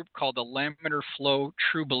actually a group called the Laminar Flow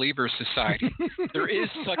True Believers Society. There is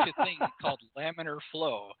such a thing called laminar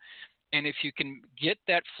flow. And if you can get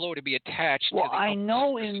that flow to be attached to the I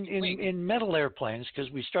know in metal airplanes,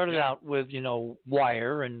 because we started out with,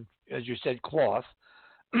 wire and, as you said, cloth.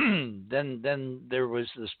 then there was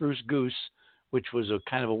the Spruce Goose, which was a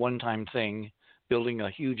kind of a one-time thing, building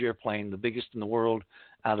a huge airplane, the biggest in the world,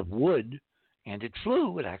 out of wood. And it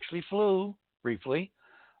flew. It actually flew briefly.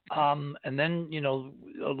 And then,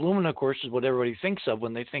 aluminum, of course, is what everybody thinks of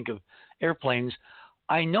when they think of airplanes.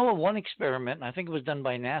 I know of one experiment, and I think it was done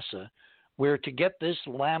by NASA, where to get this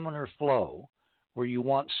laminar flow, where you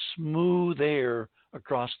want smooth air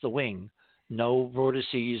across the wing, no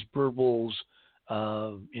vortices, burbles,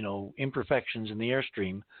 imperfections in the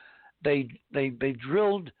airstream, they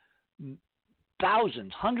drilled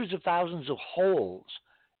hundreds of thousands of holes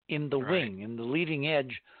in the wing, in the leading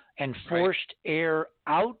edge, and forced air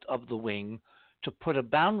out of the wing to put a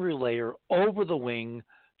boundary layer over the wing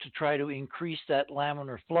to try to increase that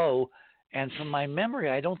laminar flow. And from my memory,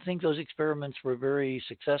 I don't think those experiments were very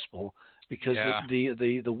successful, because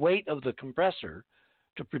the weight of the compressor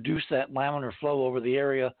to produce that laminar flow over the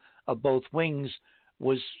area of both wings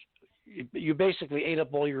you basically ate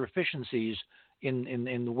up all your efficiencies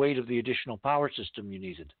in the weight of the additional power system you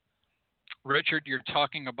needed. Richard, you're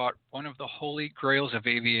talking about one of the holy grails of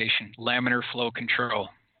aviation, laminar flow control.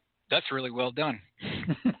 That's really well done.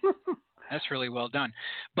 That's really well done.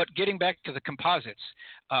 But getting back to the composites,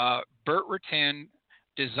 Burt Rutan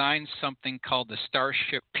designed something called the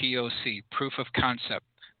Starship POC, Proof of Concept.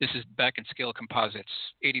 This is back in Scale Composites,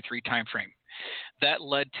 83 timeframe. That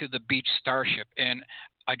led to the Beech Starship. And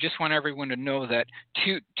I just want everyone to know that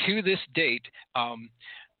to this date,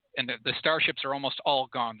 and the Starships are almost all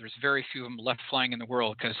gone. There's very few of them left flying in the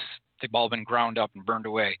world because they've all been ground up and burned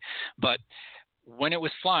away. But when it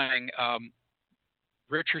was flying,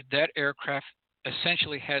 Richard, that aircraft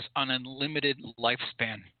essentially has an unlimited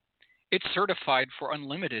lifespan. It's certified for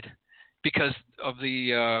unlimited. because of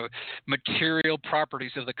the material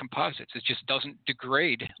properties of the composites. It just doesn't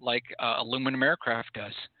degrade like aluminum aircraft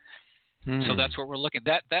does. So that's what we're looking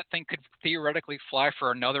at. That thing could theoretically fly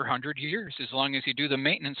for another 100 years as long as you do the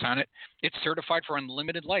maintenance on it. It's certified for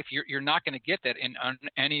unlimited life. You're not going to get that in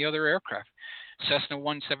any other aircraft. Cessna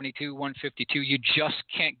 172, 152, you just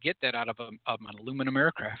can't get that out of an aluminum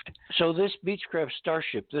aircraft. So this Beechcraft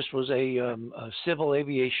Starship, this was a civil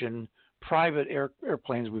aviation private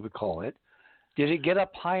airplanes, we would call it. Did it get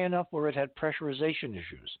up high enough where it had pressurization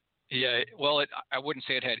issues? Yeah, well, I wouldn't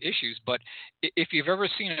say it had issues, but if you've ever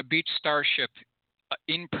seen a Beech Starship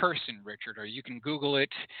in person, Richard, or you can Google it.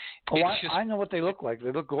 Oh, I know what they look like.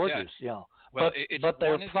 They look gorgeous, yeah. Well, but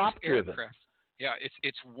they're prop-driven. Yeah,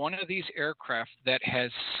 it's one of these aircraft that has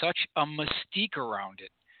such a mystique around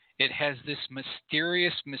it. It has this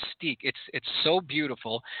mysterious mystique. It's so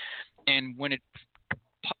beautiful, and when it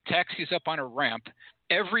taxis up on a ramp,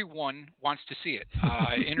 everyone wants to see it.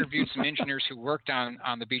 I interviewed some engineers who worked on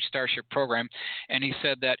the Beech Starship program, and he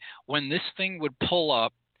said that when this thing would pull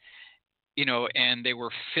up, and they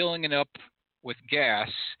were filling it up with gas,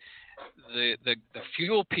 the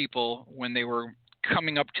fuel people, when they were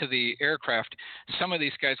coming up to the aircraft, some of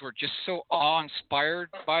these guys were just so awe-inspired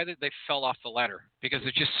by it, they fell off the ladder because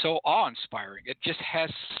it's just so awe-inspiring. It just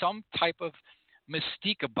has some type of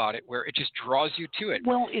mystique about it where it just draws you to it.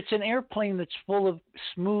 Well, it's an airplane that's full of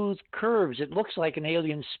smooth curves. It looks like an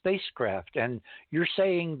alien spacecraft, and you're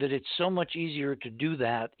saying that it's so much easier to do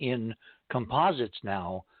that in composites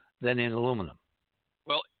now than in aluminum.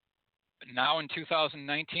 Well, now in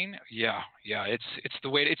 2019, yeah, it's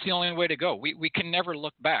the only way to go. We can never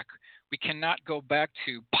look back. We cannot go back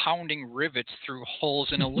to pounding rivets through holes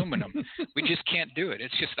in aluminum. We just can't do it.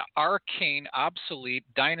 It's just an arcane, obsolete,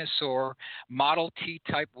 dinosaur, Model T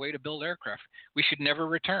type way to build aircraft. We should never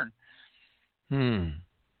return. Then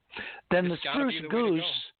the Spruce Goose,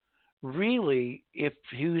 really, if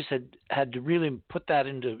Hughes had to really put that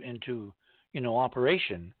into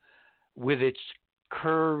operation with its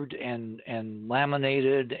curved and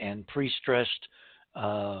laminated and pre-stressed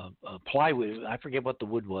plywood. I forget what the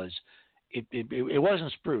wood was. It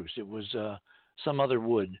wasn't spruce. It was some other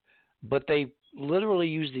wood. But they literally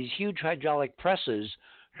used these huge hydraulic presses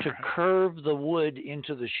to curve the wood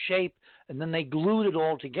into the shape, and then they glued it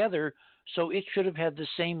all together, so it should have had the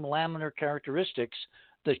same laminar characteristics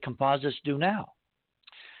that composites do now.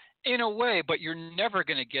 In a way, but you're never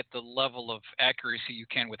going to get the level of accuracy you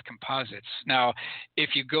can with composites. Now,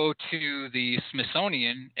 if you go to the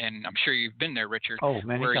Smithsonian, and I'm sure you've been there, Richard,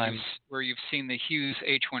 many times, where you've seen the Hughes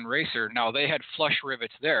H-1 Racer. Now, they had flush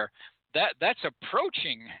rivets there. That's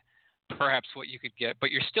approaching perhaps what you could get,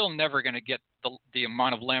 but you're still never going to get the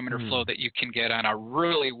amount of laminar flow that you can get on a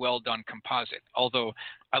really well-done composite. Although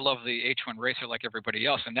I love the H-1 Racer like everybody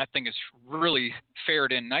else, and that thing is really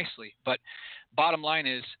fared in nicely. But bottom line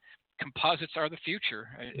is, composites are the future.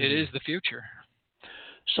 It is the future.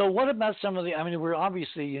 So what about some of we're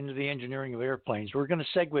obviously into the engineering of airplanes. We're going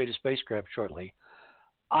to segue to spacecraft shortly.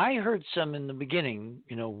 I heard some in the beginning,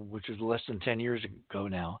 which was less than 10 years ago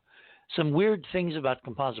now, some weird things about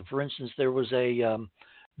composite. For instance, there was a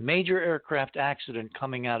major aircraft accident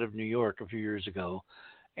coming out of New York a few years ago,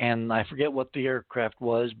 and I forget what the aircraft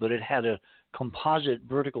was, but it had a composite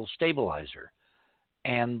vertical stabilizer.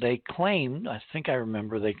 And they claimed, I think I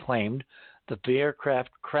remember they claimed, that the aircraft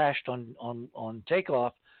crashed on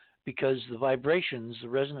takeoff because the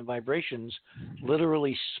resonant vibrations,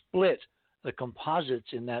 literally split the composites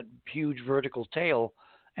in that huge vertical tail.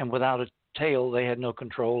 And without a tail, they had no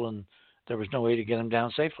control, and there was no way to get them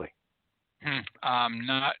down safely. I'm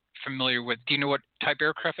not familiar with. Do you know what type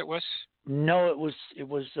aircraft it was? No, it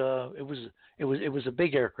was a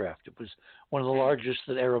big aircraft. It was one of the largest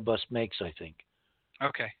that Airbus makes, I think.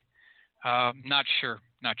 Okay. Not sure,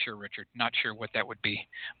 Richard. Not sure what that would be.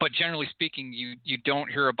 But generally speaking, you don't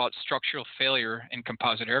hear about structural failure in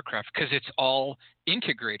composite aircraft because it's all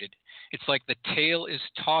integrated. It's like the tail is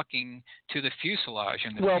talking to the fuselage,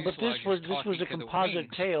 and but this was a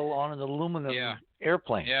composite tail on an aluminum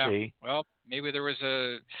airplane. Yeah. See? Well, maybe there was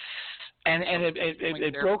a. And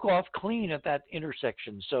it broke off clean at that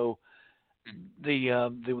intersection. So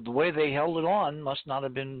the way they held it on must not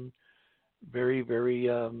have been very, very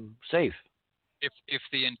safe. If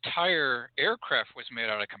the entire aircraft was made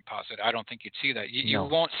out of composite, I don't think you'd see that. You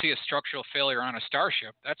won't see a structural failure on a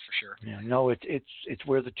Starship, that's for sure. Yeah, no, it's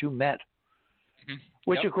where the two met,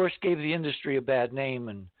 which of course gave the industry a bad name,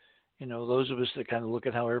 and those of us that kind of look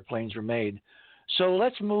at how airplanes are made. So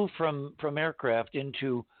let's move from aircraft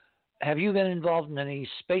into. Have you been involved in any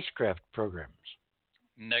spacecraft programs?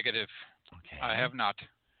 Negative. Okay. I have not.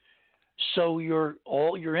 So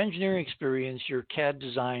all your engineering experience, your CAD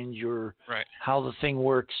designs, your Right. how the thing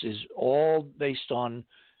works is all based on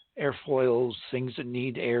airfoils, things that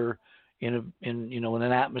need air in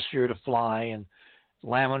an atmosphere to fly, and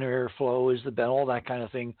laminar airflow is the best, all that kind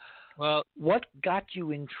of thing. Well, What got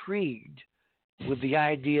you intrigued with the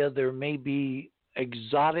idea there may be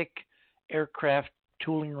exotic aircraft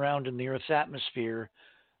tooling around in the Earth's atmosphere?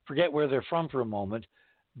 Forget where they're from for a moment,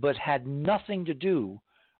 but had nothing to do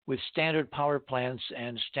with standard power plants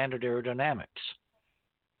and standard aerodynamics.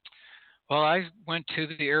 Well, I went to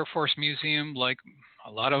the Air Force Museum like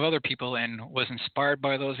a lot of other people and was inspired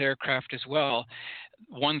by those aircraft as well.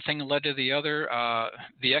 One thing led to the other.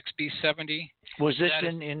 The XB-70. Was this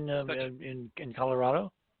in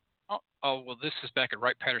Colorado? Well, this is back at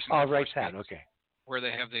Wright-Patterson. Oh, Wright-Pat, okay. Where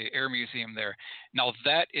they have the Air Museum there. Now,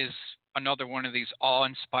 that is another one of these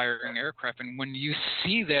awe-inspiring aircraft. And when you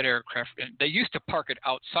see that aircraft, they used to park it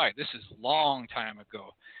outside. This is a long time ago,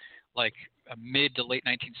 like mid to late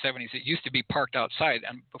 1970s. It used to be parked outside,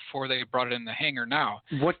 and before they brought it in the hangar now.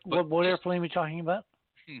 What airplane are we talking about?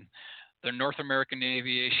 The North American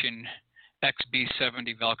Aviation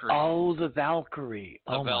XB-70 Valkyrie. Oh, the Valkyrie.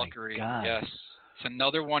 The Valkyrie, my God. yes. It's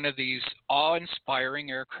another one of these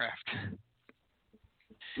awe-inspiring aircraft.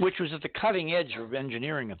 Which was at the cutting edge of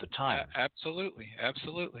engineering at the time. Absolutely.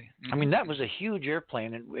 Mm-hmm. I mean, that was a huge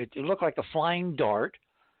airplane. It looked like a flying dart.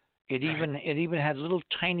 It even had little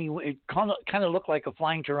tiny. It kind of looked like a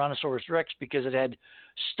flying Tyrannosaurus Rex because it had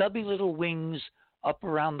stubby little wings up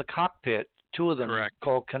around the cockpit. Two of them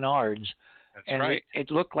called canards. That's and right.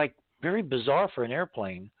 It looked like very bizarre for an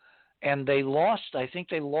airplane. And I think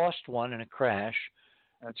they lost one in a crash.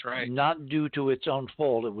 That's right. Not due to its own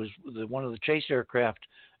fault. It was one of the chase aircraft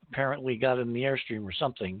apparently got in the airstream or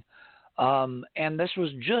something. And this was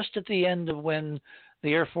just at the end of when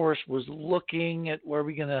the Air Force was looking at, were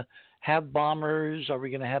we going to have bombers? Are we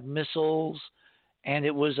going to have missiles? And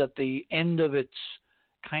it was at the end of its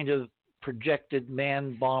kind of projected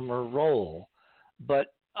manned bomber role.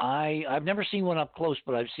 But I've never seen one up close,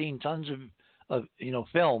 but I've seen tons of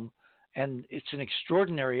film, and it's an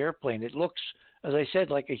extraordinary airplane. It looks, as I said,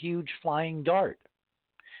 like a huge flying dart.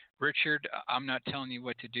 Richard, I'm not telling you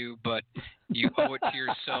what to do, but you owe it to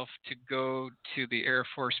yourself to go to the Air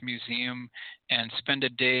Force Museum and spend a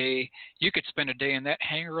day. You could spend a day in that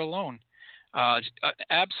hangar alone.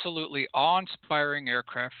 Absolutely awe-inspiring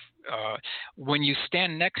aircraft. When you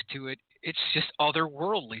stand next to it, it's just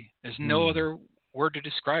otherworldly. There's no other word to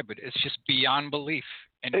describe it. It's just beyond belief.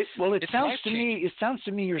 And it sounds to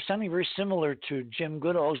me you're sounding very similar to Jim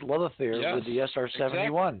Goodall's love affair with the SR-71.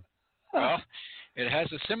 Exactly. Well, it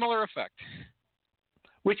has a similar effect.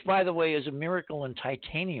 Which, by the way, is a miracle in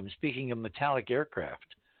titanium, speaking of metallic aircraft.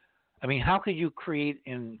 I mean, how could you create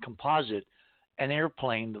in composite an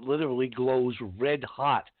airplane that literally glows red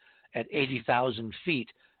hot at 80,000 feet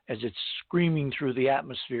as it's screaming through the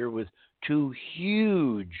atmosphere with two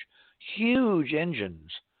huge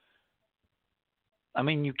engines? I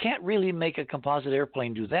mean, you can't really make a composite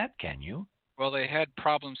airplane do that, can you? Well, they had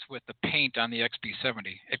problems with the paint on the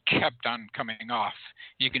XB-70. It kept on coming off.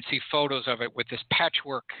 You can see photos of it with this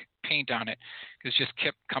patchwork paint on it. It just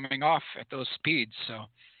kept coming off at those speeds. So.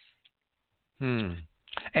 And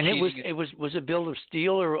was it built of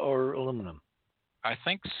steel or aluminum? I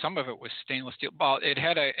think some of it was stainless steel. Well, it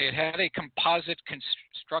had a composite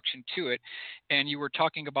construction to it, and you were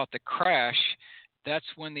talking about the crash. That's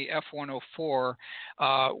when the F-104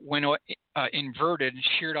 went inverted and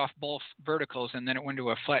sheared off both verticals, and then it went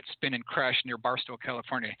to a flat spin and crashed near Barstow,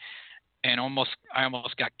 California. And I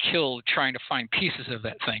almost got killed trying to find pieces of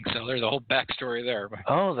that thing. So there's a whole backstory there.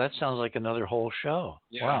 Oh, that sounds like another whole show.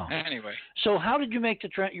 Yeah. Wow. Anyway. So how did you make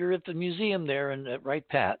you're at the museum there at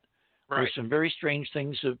Wright-Pat. Right. Where some very strange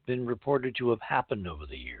things have been reported to have happened over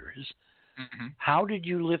the years. Mm-hmm. How did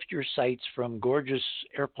you lift your sights from gorgeous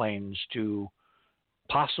airplanes to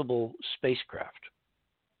possible spacecraft?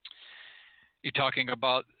 You're talking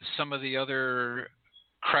about some of the other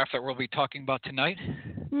craft that we'll be talking about tonight?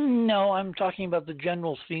 No, I'm talking about the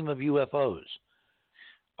general theme of UFOs.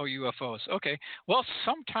 Oh, UFOs. Okay. Well,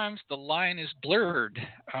 sometimes the line is blurred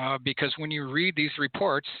because when you read these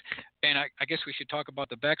reports, and I guess we should talk about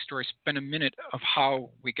the backstory, spend a minute of how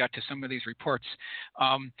we got to some of these reports.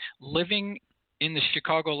 Living in the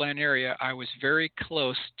Chicagoland area, I was very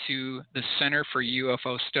close to the Center for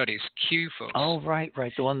UFO Studies, CUFOS. Oh, right.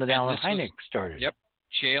 The one that Allen Hynek started. Yep.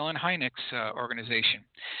 J. Allen Hynek's organization.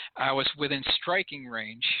 I was within striking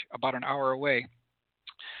range, about an hour away.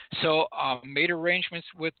 So made arrangements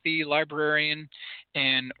with the librarian,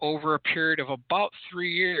 and over a period of about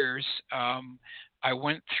 3 years, I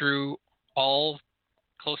went through all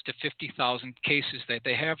close to 50,000 cases that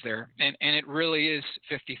they have there. And it really is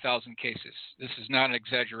 50,000 cases. This is not an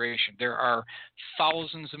exaggeration. There are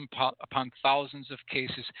thousands upon thousands of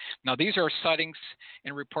cases. Now, these are sightings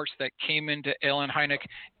and reports that came into Allen Hynek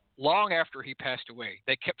long after he passed away.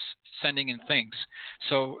 They kept sending in things.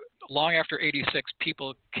 So long after 86,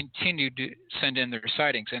 people continued to send in their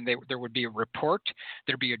sightings, and there would be a report,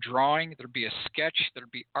 there'd be a drawing, there'd be a sketch,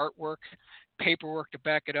 there'd be artwork, paperwork to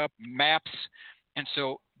back it up, maps. And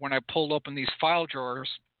so when I pulled open these file drawers,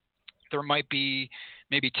 there might be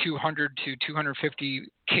maybe 200 to 250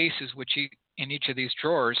 cases in each of these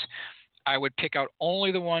drawers. I would pick out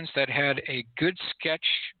only the ones that had a good sketch,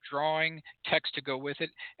 drawing, text to go with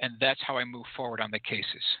it, and that's how I move forward on the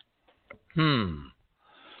cases.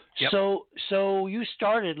 Yep. So you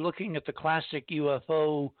started looking at the classic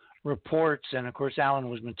UFO reports, and of course Alan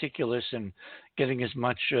was meticulous in getting as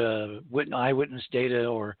much eyewitness data,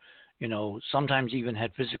 or sometimes even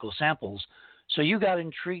had physical samples. So you got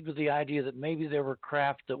intrigued with the idea that maybe there were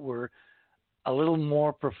craft that were a little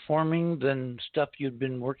more performing than stuff you'd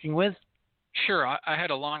been working with? Sure. I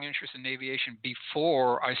had a long interest in aviation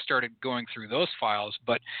before I started going through those files,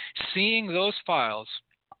 but seeing those files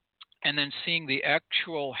and then seeing the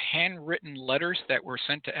actual handwritten letters that were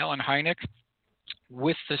sent to Allen Hynek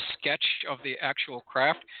with the sketch of the actual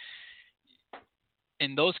craft,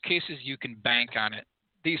 in those cases you can bank on it.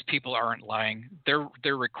 These people aren't lying.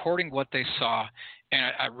 They're recording what they saw,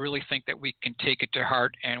 and I really think that we can take it to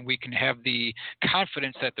heart and we can have the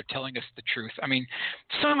confidence that they're telling us the truth. I mean,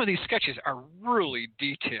 some of these sketches are really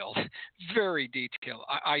detailed, very detailed.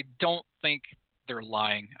 I don't think they're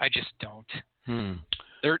lying. I just don't.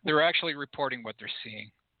 They're actually reporting what they're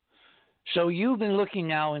seeing. So you've been looking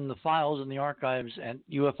now in the files and the archives and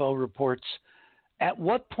UFO reports. At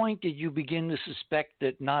what point did you begin to suspect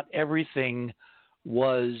that not everything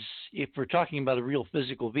was, if we're talking about a real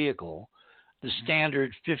physical vehicle, the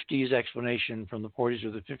standard 50s explanation from the 40s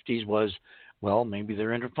or the 50s was, well, maybe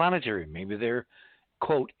they're interplanetary, maybe they're,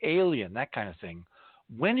 quote, alien, that kind of thing.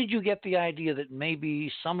 When did you get the idea that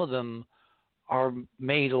maybe some of them are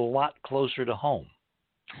made a lot closer to home?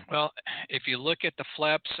 Well, if you look at the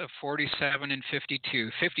flaps of 47 and 52,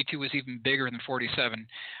 52 was even bigger than 47.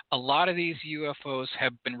 A lot of these UFOs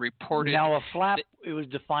have been reported. Now, a flap, it was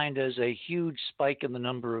defined as a huge spike in the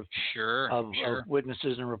number of, of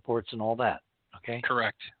witnesses and reports and all that. Okay.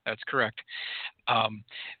 Correct. That's correct.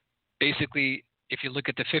 Basically, if you look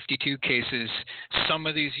at the 52 cases, some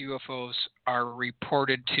of these UFOs are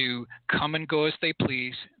reported to come and go as they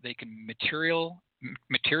please. They can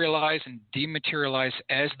materialize and dematerialize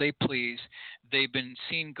as they please. They've been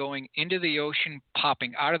seen going into the ocean,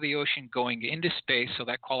 popping out of the ocean, going into space, so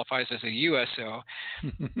that qualifies as a USO.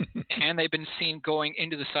 And they've been seen going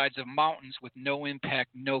into the sides of mountains with no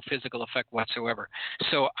impact, no physical effect whatsoever.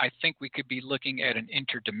 So I think we could be looking at an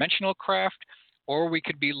interdimensional craft, or we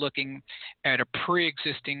could be looking at a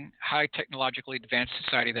pre-existing, high technologically advanced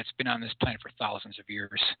society that's been on this planet for thousands of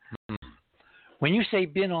years. When you say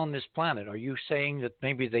been on this planet, are you saying that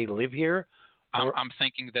maybe they live here? I'm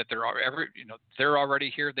thinking that they're already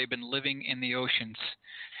here. They've been living in the oceans.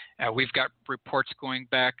 We've got reports going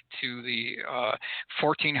back to the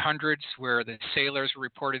 1400s where the sailors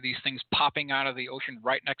reported these things popping out of the ocean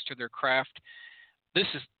right next to their craft. This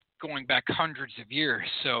is going back hundreds of years.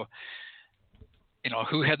 So,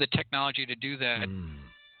 who had the technology to do that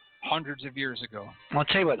hundreds of years ago? I'll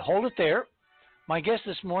tell you what, hold it there. My guest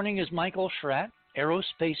this morning is Michael Schratt,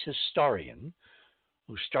 aerospace historian,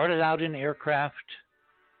 who started out in aircraft,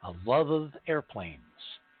 a love of airplanes,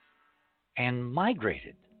 and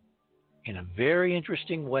migrated in a very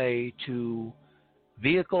interesting way to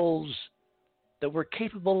vehicles that were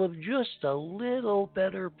capable of just a little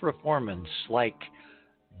better performance, like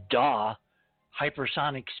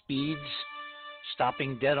hypersonic speeds,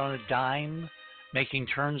 stopping dead on a dime, making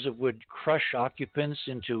turns that would crush occupants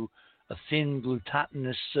into a thin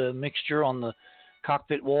glutinous mixture on the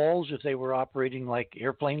cockpit walls if they were operating like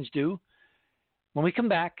airplanes do. When we come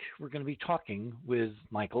back, we're going to be talking with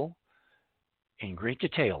Michael in great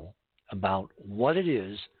detail about what it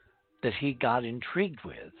is that he got intrigued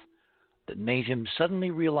with that made him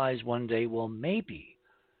suddenly realize one day, well, maybe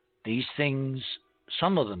these things,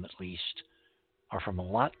 some of them at least, are from a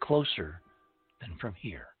lot closer than from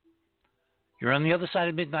here. You're on the other side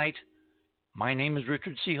of midnight. My name is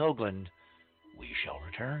Richard C. Hoagland. We shall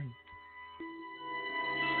return.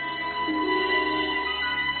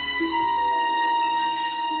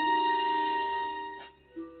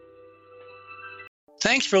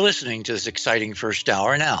 Thanks for listening to this exciting first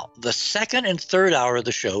hour. Now, the second and third hour of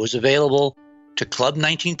the show is available to Club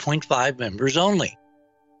 19.5 members only.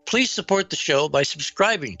 please support the show by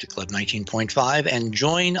subscribing to Club 19.5 and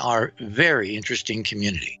join our very interesting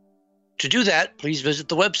community. To do that, please visit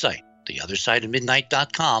the website,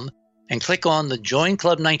 theothersideofmidnight.com, and click on the Join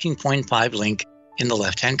Club 19.5 link in the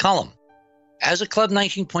left-hand column. As a Club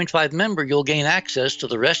 19.5 member, you'll gain access to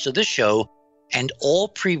the rest of this show and all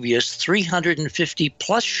previous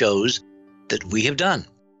 350-plus shows that we have done.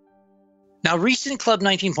 Now, recent Club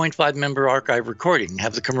 19.5 member archive recordings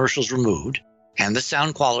have the commercials removed, and the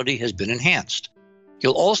sound quality has been enhanced.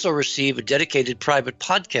 You'll also receive a dedicated private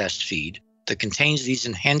podcast feed that contains these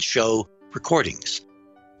enhanced show recordings.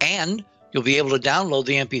 And you'll be able to download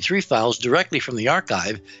the MP3 files directly from the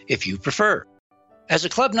archive if you prefer. As a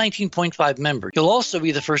Club 19.5 member, you'll also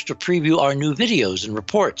be the first to preview our new videos and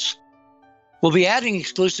reports. We'll be adding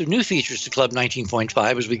exclusive new features to Club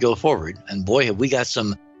 19.5 as we go forward, and boy, have we got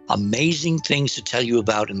some amazing things to tell you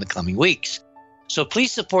about in the coming weeks. So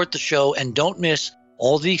please support the show and don't miss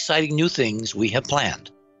all the exciting new things we have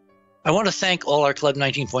planned. I want to thank all our Club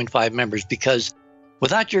 19.5 members because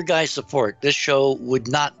without your guys' support, this show would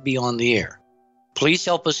not be on the air. Please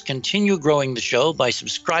help us continue growing the show by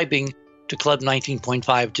subscribing to Club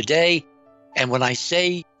 19.5 today. And when I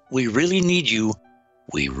say we really need you,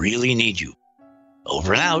 we really need you.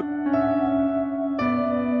 Over and out.